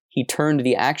do. He turned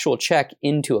the actual check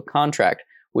into a contract,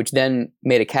 which then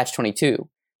made a catch-22.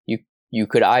 You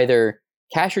could either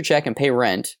cash your check and pay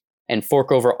rent and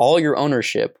fork over all your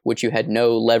ownership, which you had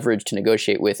no leverage to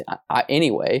negotiate with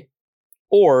anyway,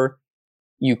 or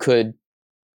you could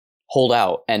hold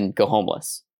out and go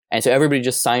homeless. And so everybody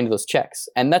just signed those checks.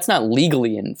 And that's not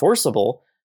legally enforceable,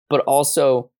 but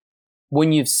also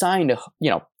when you've signed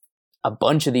a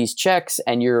bunch of these checks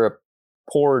and you're a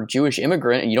poor Jewish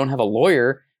immigrant and you don't have a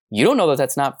lawyer, you don't know that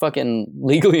that's not fucking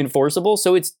legally enforceable.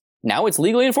 So now it's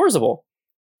legally enforceable.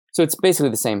 So it's basically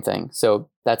the same thing. So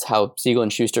that's how Siegel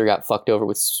and Schuster got fucked over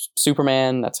with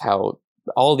Superman. That's how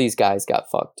all these guys got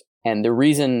fucked. And the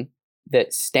reason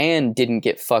that Stan didn't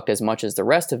get fucked as much as the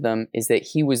rest of them is that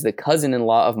he was the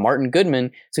cousin-in-law of Martin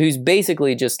Goodman. So he's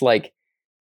basically just like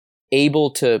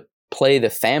able to play the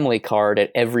family card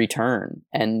at every turn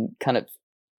and kind of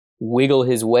wiggle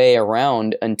his way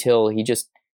around until he just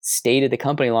stayed at the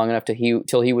company long enough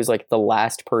till he was like the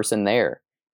last person there,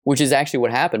 which is actually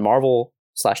what happened.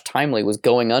 Marvel/Timely was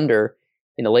going under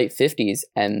in the late 50s,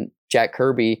 and Jack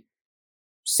Kirby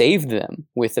saved them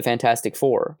with the Fantastic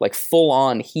Four. Like full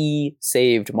on, he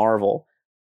saved Marvel.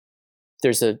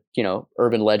 There's a,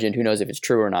 urban legend, who knows if it's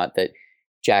true or not, that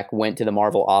Jack went to the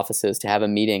Marvel offices to have a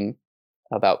meeting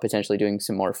about potentially doing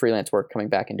some more freelance work, coming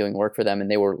back and doing work for them. And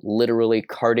they were literally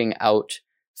carting out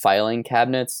filing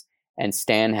cabinets, and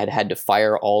Stan had to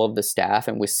fire all of the staff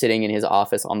and was sitting in his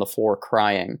office on the floor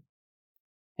crying.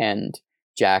 And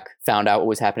Jack found out what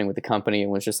was happening with the company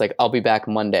and was just like, I'll be back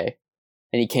Monday.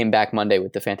 And he came back Monday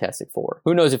with the Fantastic Four.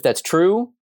 Who knows if that's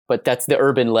true, but that's the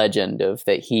urban legend of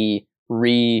that he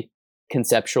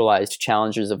reconceptualized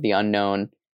Challengers of the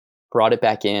Unknown, brought it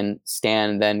back in.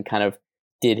 Stan then kind of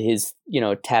did his,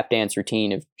 tap dance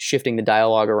routine of shifting the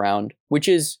dialogue around, which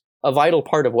is a vital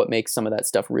part of what makes some of that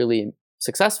stuff really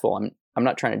successful. I'm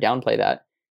not trying to downplay that,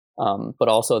 but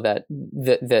also that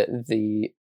the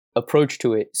approach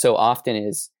to it so often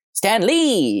is Stan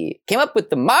Lee came up with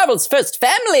the Marvel's first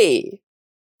family.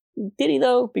 Did he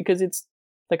though? Because it's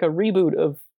like a reboot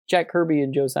of Jack Kirby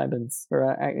and Joe Simons,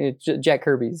 or Jack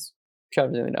Kirby's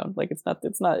Challengers of the Unknown. Like it's not,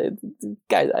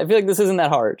 guys, I feel like this isn't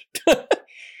that hard.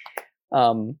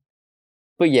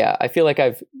 But yeah, I feel like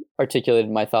I've articulated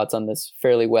my thoughts on this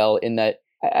fairly well in that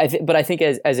but I think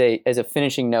as a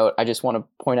finishing note, I just want to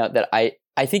point out that I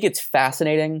think it's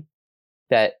fascinating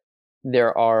that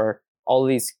there are all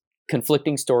these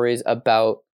conflicting stories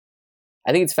about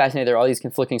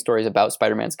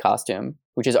Spider-Man's costume,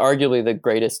 which is arguably the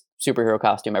greatest superhero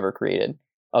costume ever created,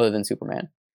 other than Superman.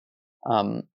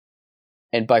 And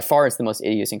by far, it's the most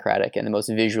idiosyncratic and the most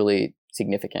visually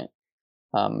significant.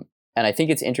 And I think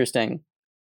it's interesting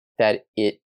that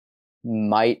it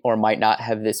might or might not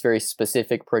have this very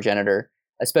specific progenitor,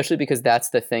 especially because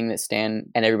that's the thing that Stan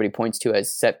and everybody points to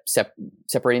as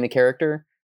separating the character.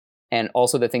 And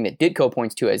also the thing that Ditko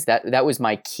points to as that was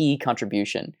my key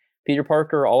contribution. Peter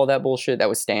Parker, all of that bullshit, that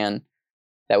was Stan.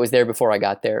 That was there before I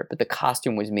got there. But the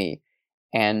costume was me.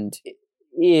 And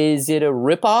is it a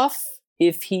ripoff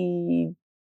if he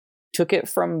took it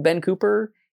from Ben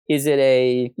Cooper? Is it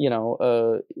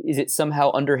is it somehow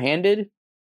underhanded?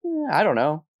 I don't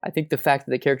know. I think the fact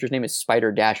that the character's name is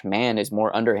Spider-Man is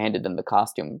more underhanded than the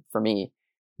costume for me.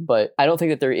 But I don't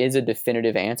think that there is a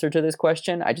definitive answer to this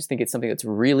question. I just think it's something that's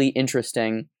really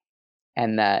interesting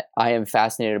and that I am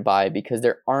fascinated by, because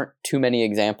there aren't too many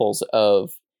examples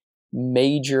of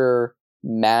major,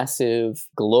 massive,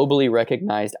 globally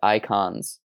recognized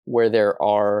icons where there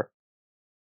are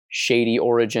shady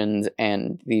origins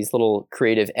and these little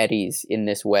creative eddies in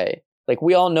this way. Like,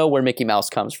 we all know where Mickey Mouse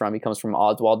comes from. He comes from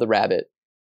Oswald the Rabbit.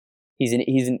 He's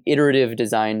an iterative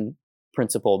design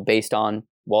principle based on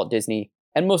Walt Disney,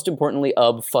 and most importantly,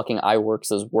 fucking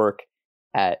iWorks' work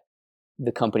at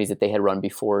the companies that they had run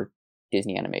before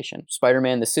Disney Animation.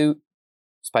 Spider-Man the suit,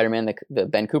 Spider-Man the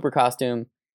Ben Cooper costume,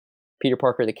 Peter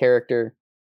Parker the character.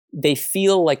 They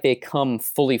feel like they come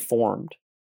fully formed.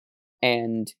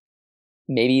 And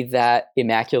maybe that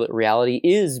immaculate reality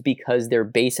is because they're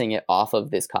basing it off of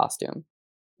this costume.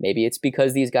 Maybe it's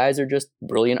because these guys are just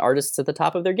brilliant artists at the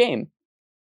top of their game.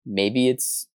 Maybe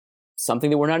it's something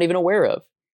that we're not even aware of.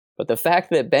 But the fact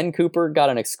that Ben Cooper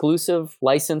got an exclusive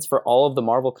license for all of the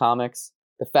Marvel comics,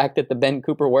 the fact that the Ben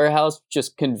Cooper warehouse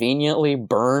just conveniently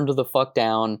burned the fuck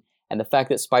down, and the fact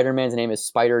that Spider-Man's name is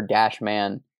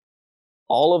Spider-Man,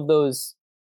 all of those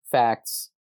facts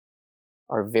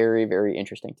are very, very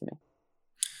interesting to me.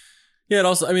 Yeah,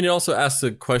 it also asks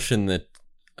a question that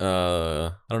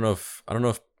I don't know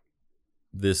if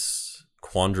this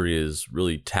quandary is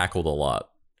really tackled a lot.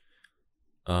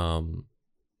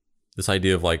 This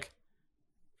idea of like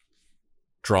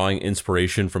drawing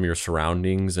inspiration from your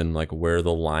surroundings and like where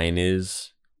the line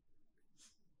is,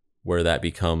 where that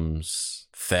becomes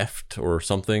theft or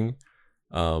something.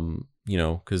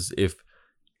 Because if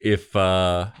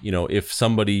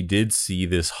somebody did see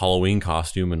this Halloween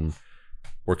costume and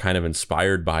were kind of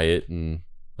inspired by it and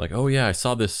like, oh yeah, I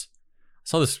saw this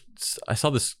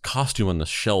costume on the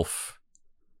shelf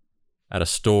at a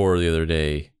store the other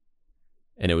day,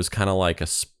 and it was kind of like a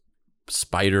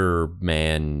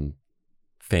Spider-Man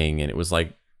thing, and it was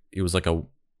like a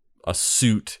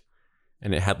suit,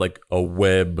 and it had like a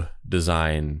web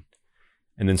design,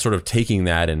 and then sort of taking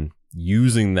that and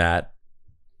using that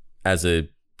as a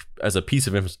piece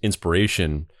of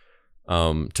inspiration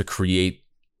to create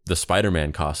the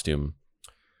Spider-Man costume.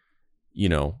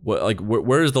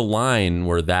 Where's the line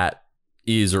where that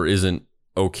is or isn't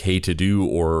okay to do,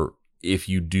 or if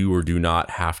you do or do not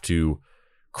have to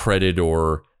credit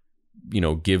or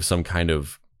give some kind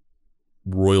of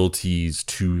royalties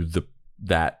to the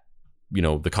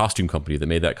costume company that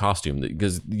made that costume?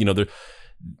 Because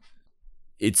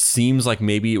it seems like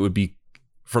maybe it would be,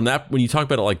 from that, when you talk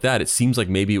about it like that, it seems like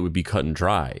maybe it would be cut and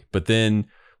dry. But then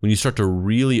when you start to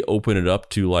really open it up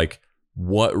to like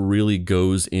what really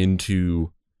goes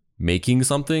into making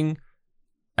something,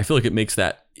 I feel like it makes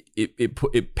that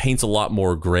it paints a lot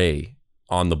more gray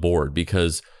on the board.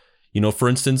 Because for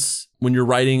instance, when you're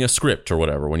writing a script or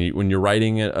whatever, when you're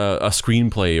writing a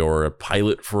screenplay or a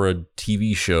pilot for a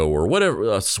TV show or whatever,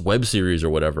 a web series or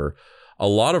whatever, a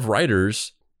lot of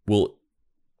writers will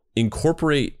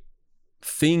incorporate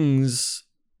things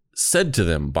said to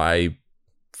them by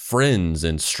friends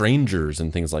and strangers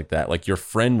and things like that. Like your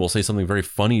friend will say something very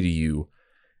funny to you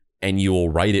and you'll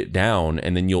write it down,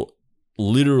 and then you'll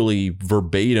literally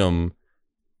verbatim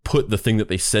put the thing that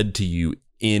they said to you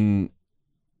in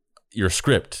your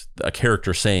script, a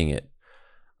character saying it.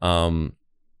 I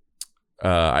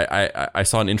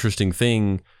saw an interesting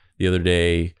thing the other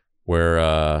day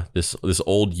where this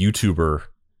old YouTuber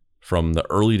from the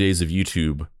early days of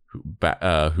YouTube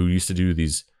who used to do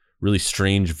these really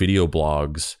strange video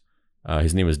blogs.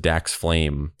 His name was Dax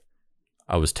Flame.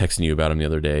 I was texting you about him the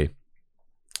other day,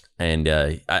 and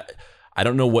I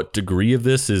don't know what degree of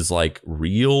this is like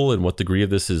real and what degree of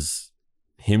this is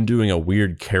him doing a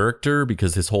weird character,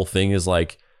 because his whole thing is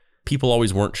like people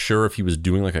always weren't sure if he was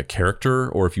doing like a character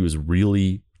or if he was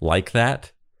really like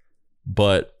that.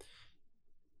 But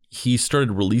he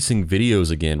started releasing videos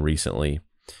again recently,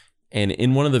 and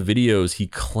in one of the videos he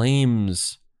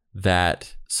claims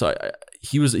that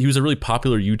he was a really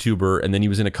popular YouTuber, and then he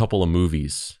was in a couple of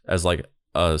movies as like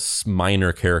a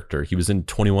minor character. He was in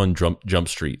 21 Jump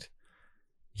Street.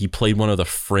 He played one of the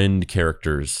friend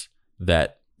characters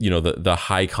that, the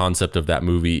high concept of that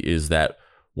movie is that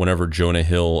whenever Jonah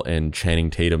Hill and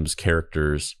Channing Tatum's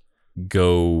characters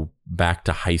go back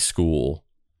to high school,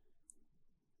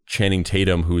 Channing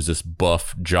Tatum, who's this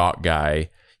buff jock guy,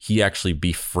 he actually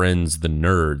befriends the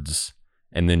nerds,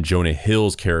 and then Jonah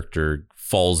Hill's character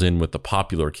falls in with the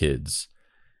popular kids.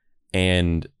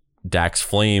 And Dax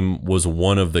Flame was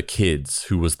one of the kids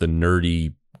who was the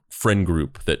nerdy friend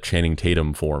group that Channing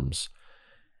Tatum forms.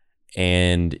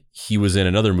 And he was in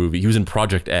another movie. He was in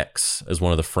Project X as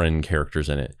one of the friend characters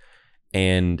in it.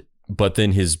 But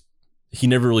then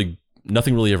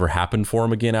nothing really ever happened for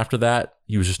him again after that.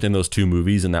 He was just in those two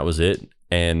movies and that was it.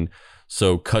 And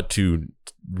so cut to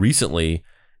recently,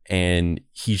 and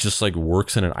he just like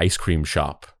works in an ice cream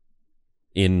shop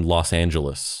in Los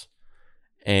Angeles.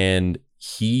 And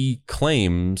he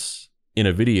claims in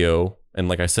a video, and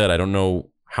like I said, I don't know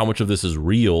how much of this is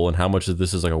real and how much of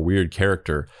this is like a weird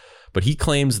character, but he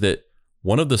claims that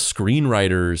one of the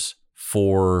screenwriters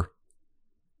for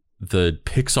the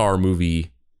Pixar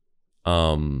movie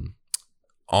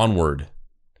Onward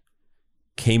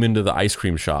came into the ice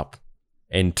cream shop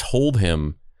and told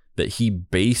him that he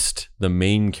based the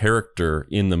main character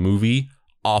in the movie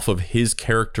off of his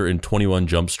character in 21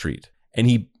 Jump Street.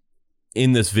 And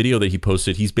in this video that he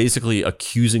posted, he's basically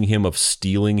accusing him of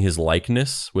stealing his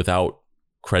likeness without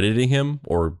crediting him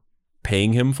or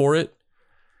paying him for it.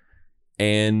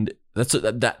 And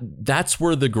that's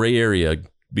where the gray area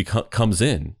comes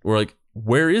in. We're like,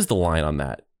 where is the line on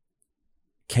that?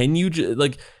 Can you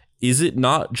is it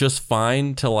not just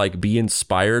fine to like be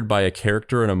inspired by a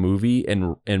character in a movie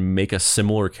and make a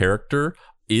similar character?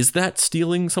 Is that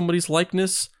stealing somebody's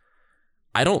likeness?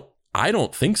 I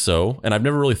don't think so, and I've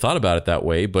never really thought about it that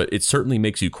way, but it certainly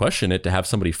makes you question it to have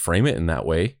somebody frame it in that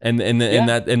way. And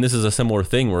this is a similar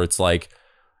thing where it's like,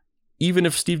 even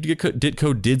if Steve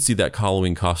Ditko did see that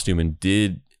Halloween costume and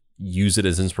did use it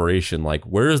as inspiration, like,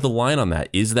 where is the line on that?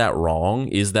 Is that wrong?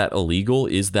 Is that illegal?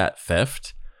 Is that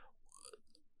theft?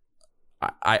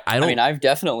 I don't. I mean, I've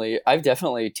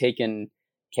definitely taken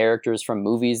characters from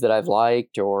movies that I've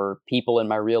liked or people in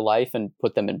my real life and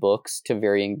put them in books to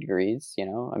varying degrees. You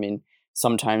know, I mean,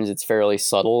 sometimes it's fairly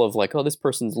subtle of like, oh, this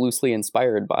person's loosely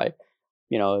inspired by,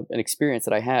 you know, an experience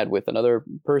that I had with another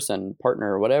person,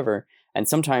 partner, or whatever. And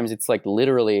sometimes it's like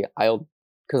literally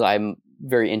because I'm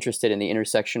very interested in the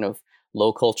intersection of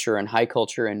low culture and high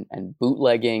culture and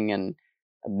bootlegging and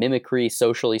mimicry,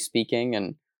 socially speaking,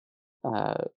 and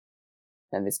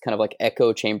this kind of like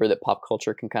echo chamber that pop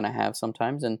culture can kind of have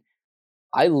sometimes. And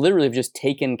I literally have just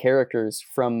taken characters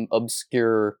from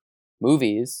obscure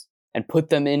movies and put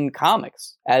them in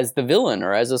comics as the villain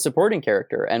or as a supporting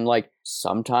character. And like,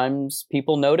 sometimes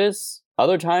people notice,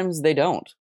 other times they don't.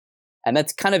 And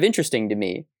that's kind of interesting to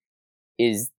me.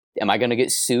 Am I going to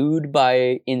get sued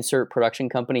by insert production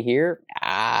company here?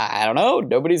 I don't know.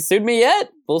 Nobody's sued me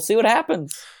yet. We'll see what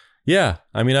happens. Yeah,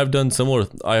 I mean, I've done similar.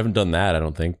 I haven't done that, I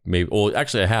don't think. Maybe. Well,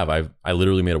 actually, I have. I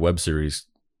literally made a web series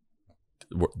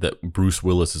that Bruce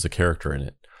Willis is a character in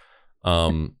it.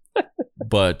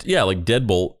 But yeah, like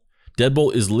Deadbolt.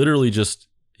 Deadbolt is literally just,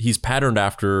 he's patterned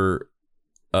after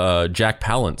Jack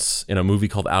Palance in a movie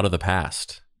called Out of the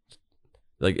Past.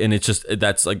 Like, and it's just,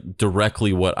 that's like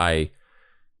directly what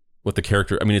the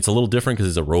character. I mean, it's a little different because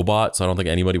it's a robot, so I don't think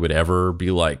anybody would ever be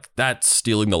like, that's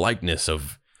stealing the likeness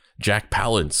of Jack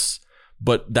Palance,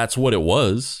 but that's what it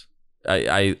was.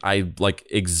 I like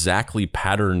exactly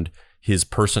patterned his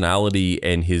personality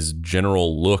and his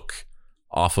general look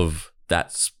off of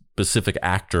that specific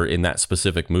actor in that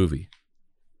specific movie.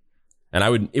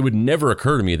 And it would never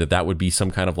occur to me that would be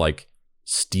some kind of like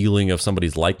stealing of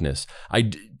somebody's likeness.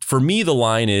 For me, the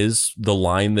line is the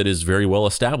line that is very well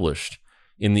established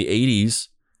in the 80s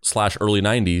 / early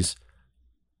 90s,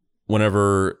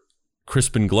 whenever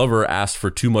Crispin Glover asked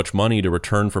for too much money to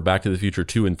return for Back to the Future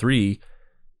 2 and 3.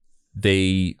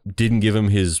 They didn't give him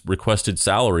his requested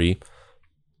salary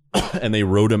and they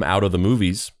wrote him out of the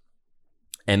movies.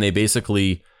 And they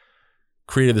basically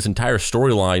created this entire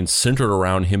storyline centered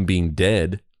around him being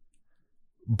dead.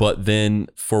 But then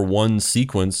for one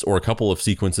sequence or a couple of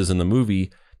sequences in the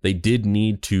movie, they did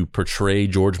need to portray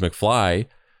George McFly.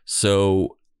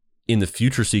 So in the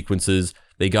future sequences,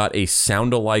 they got a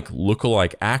sound-alike,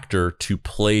 look-alike actor to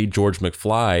play George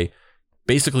McFly,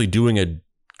 basically doing a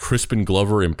Crispin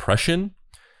Glover impression.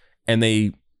 And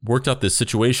they worked out this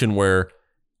situation where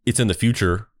it's in the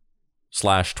future /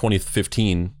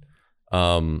 2015,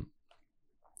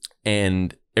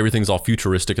 and everything's all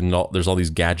futuristic and there's all these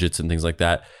gadgets and things like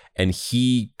that. And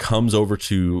he comes over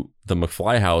to the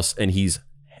McFly house and he's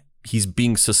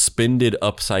being suspended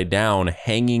upside down,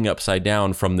 hanging upside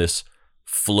down from this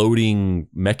floating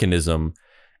mechanism,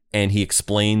 and he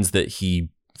explains that he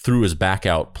threw his back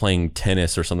out playing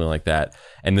tennis or something like that,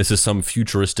 and this is some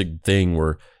futuristic thing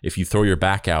where if you throw your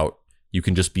back out, you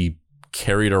can just be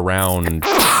carried around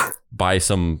by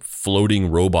some floating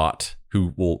robot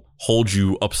who will hold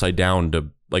you upside down to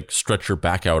like stretch your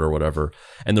back out or whatever.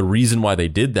 And the reason why they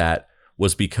did that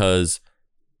was because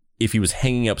if he was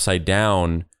hanging upside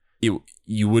down,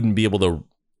 you wouldn't be able to,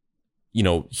 you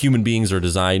know, human beings are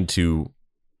designed to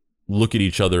look at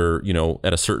each other, you know,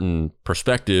 at a certain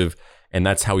perspective, and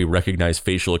that's how we recognize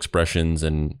facial expressions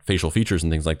and facial features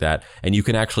and things like that. And you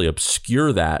can actually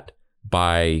obscure that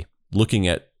by looking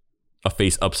at a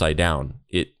face upside down.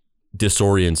 It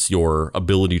disorients your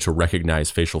ability to recognize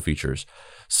facial features.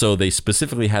 So they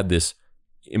specifically had this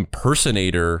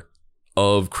impersonator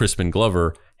of Crispin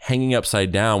Glover hanging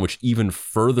upside down, which even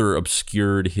further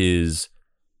obscured his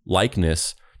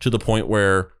likeness to the point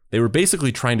where they were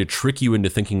basically trying to trick you into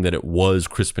thinking that it was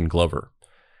Crispin Glover.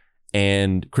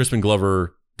 And Crispin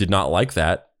Glover did not like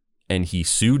that, and he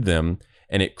sued them,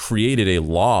 and it created a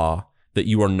law that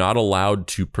you are not allowed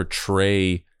to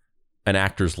portray an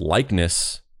actor's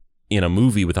likeness in a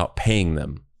movie without paying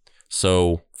them.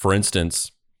 So, for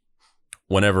instance,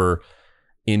 whenever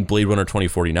in Blade Runner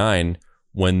 2049,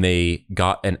 when they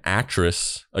got an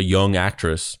actress, a young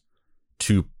actress,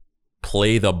 to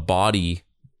play the body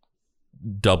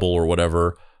double or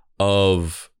whatever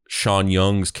of Sean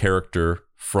Young's character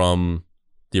from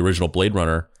the original Blade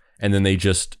Runner, and then they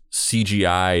just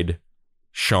CGI'd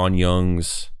Sean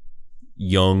Young's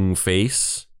young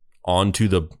face onto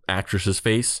the actress's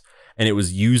face, and it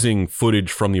was using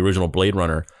footage from the original Blade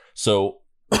Runner. So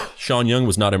Sean Young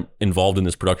was not involved in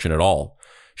this production at all.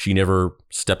 She never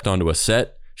stepped onto a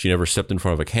set. She never stepped in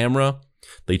front of a camera.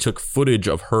 They took footage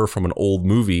of her from an old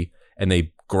movie and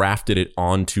they grafted it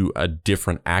onto a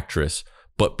different actress,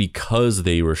 but because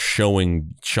they were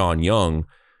showing Sean Young,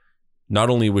 not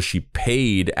only was she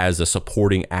paid as a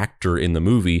supporting actor in the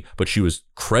movie, but she was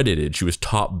credited. She was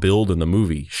top billed in the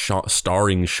movie,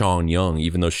 starring Sean Young,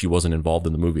 even though she wasn't involved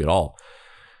in the movie at all.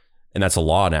 And that's a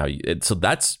law now. So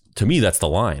that's, to me, that's the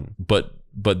line. But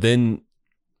then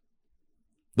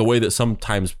the way that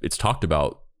sometimes it's talked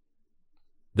about,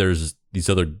 there's these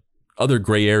other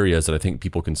gray areas that I think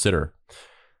people consider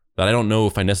that I don't know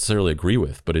if I necessarily agree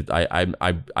with, but I'm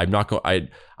not going.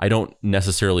 I don't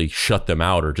necessarily shut them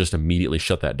out or just immediately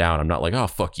shut that down. I'm not like, oh,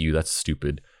 fuck you, that's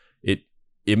stupid.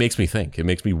 It makes me think. It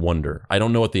makes me wonder. I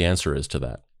don't know what the answer is to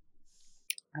that.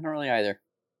 I don't really either.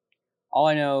 All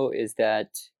I know is that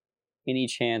any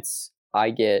chance I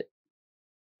get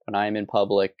when I'm in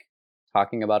public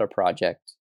talking about a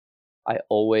project, I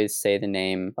always say the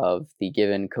name of the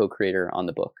given co-creator on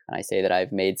the book. And I say that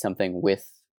I've made something with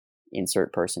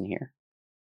insert person here.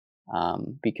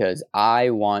 Because I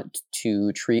want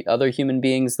to treat other human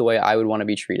beings the way I would want to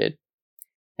be treated.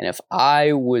 And if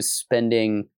I was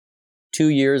spending 2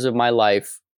 years of my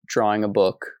life drawing a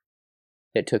book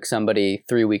that took somebody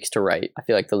 3 weeks to write, I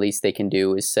feel like the least they can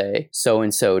do is say,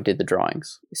 so-and-so did the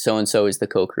drawings. So-and-so is the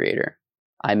co-creator.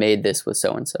 I made this with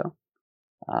so-and-so.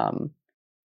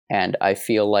 And I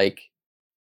feel like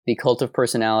the cult of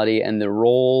personality and the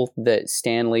role that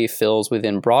Stan Lee fills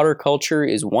within broader culture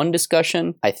is one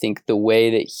discussion. I think the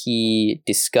way that he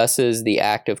discusses the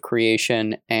act of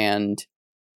creation and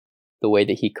the way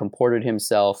that he comported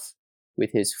himself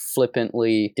with his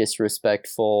flippantly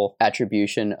disrespectful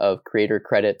attribution of creator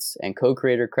credits and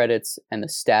co-creator credits and the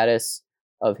status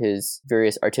of his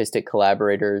various artistic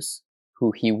collaborators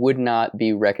who he would not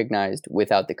be recognized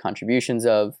without the contributions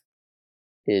of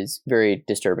is very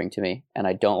disturbing to me, and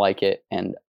I don't like it.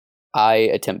 And I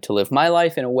attempt to live my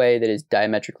life in a way that is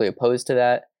diametrically opposed to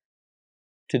that,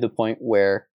 to the point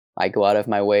where I go out of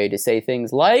my way to say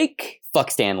things like,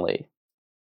 fuck Stan Lee.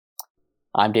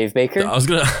 I'm Dave Baker. I was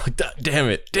gonna, damn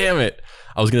it.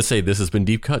 I was gonna say, this has been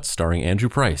Deep Cuts starring Andrew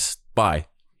Price. Bye.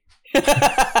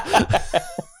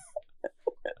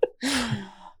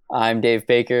 I'm Dave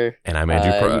Baker. And I'm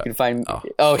Andrew Price. You can find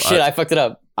I fucked it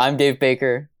up. I'm Dave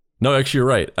Baker. No, actually, you're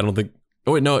right. I don't think.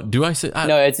 Oh wait, no. Do I say?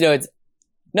 No, it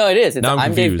is. It's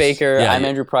I'm Dave Baker. Yeah, I'm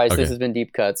Andrew Price. Okay. This has been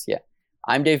Deep Cuts. Yeah,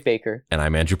 I'm Dave Baker. And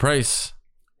I'm Andrew Price.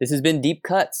 This has been Deep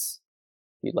Cuts.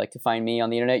 If you'd like to find me on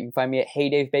the internet, you can find me at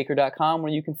heydavebaker.com,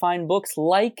 where you can find books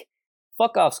like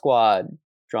Fuck Off Squad,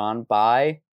 drawn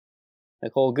by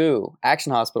Nicole Gu,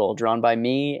 Action Hospital, drawn by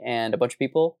me and a bunch of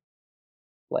people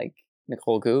like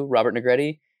Nicole Gu, Robert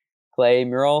Negretti, Clay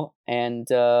Mural, and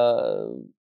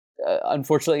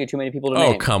unfortunately too many people to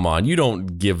name. Oh, come on. You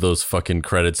don't give those fucking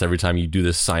credits every time you do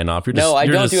this sign off. I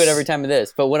don't do it every time of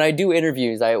this. But when I do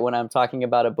interviews, when I'm talking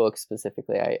about a book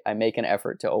specifically, I make an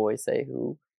effort to always say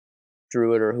who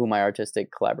drew it or who my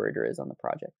artistic collaborator is on the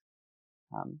project.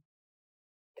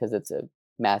 Because it's a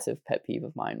massive pet peeve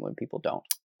of mine when people don't.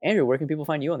 Andrew, where can people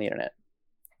find you on the internet?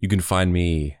 You can find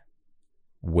me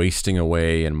wasting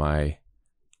away in my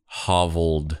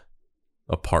hoveled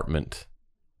apartment,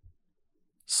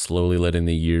 slowly letting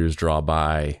the years draw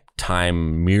by,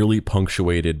 time merely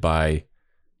punctuated by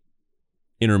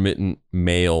intermittent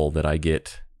mail that I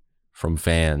get from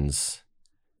fans.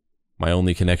 My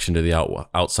only connection to the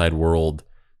outside world,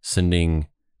 sending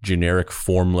generic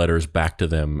form letters back to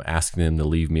them, asking them to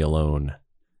leave me alone.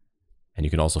 And you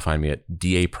can also find me at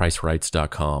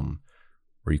dapricewrites.com,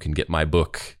 where you can get my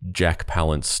book, Jack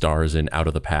Palance Stars in Out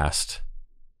of the Past,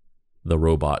 the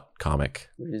robot comic.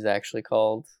 Which is actually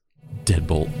called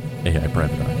Deadbolt AI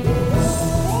Private Eye.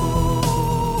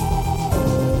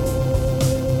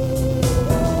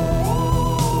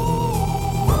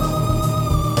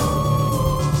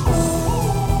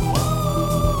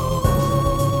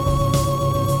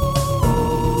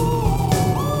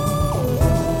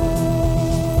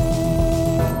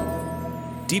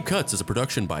 Deep Cuts is a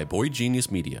production by Boy Genius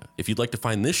Media. If you'd like to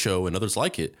find this show and others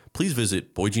like it, please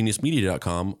visit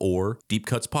boygeniusmedia.com or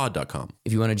deepcutspod.com.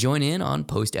 If you want to join in on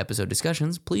post-episode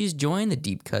discussions, please join the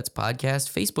Deep Cuts Podcast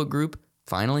Facebook group.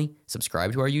 Finally,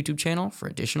 subscribe to our YouTube channel for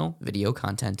additional video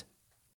content.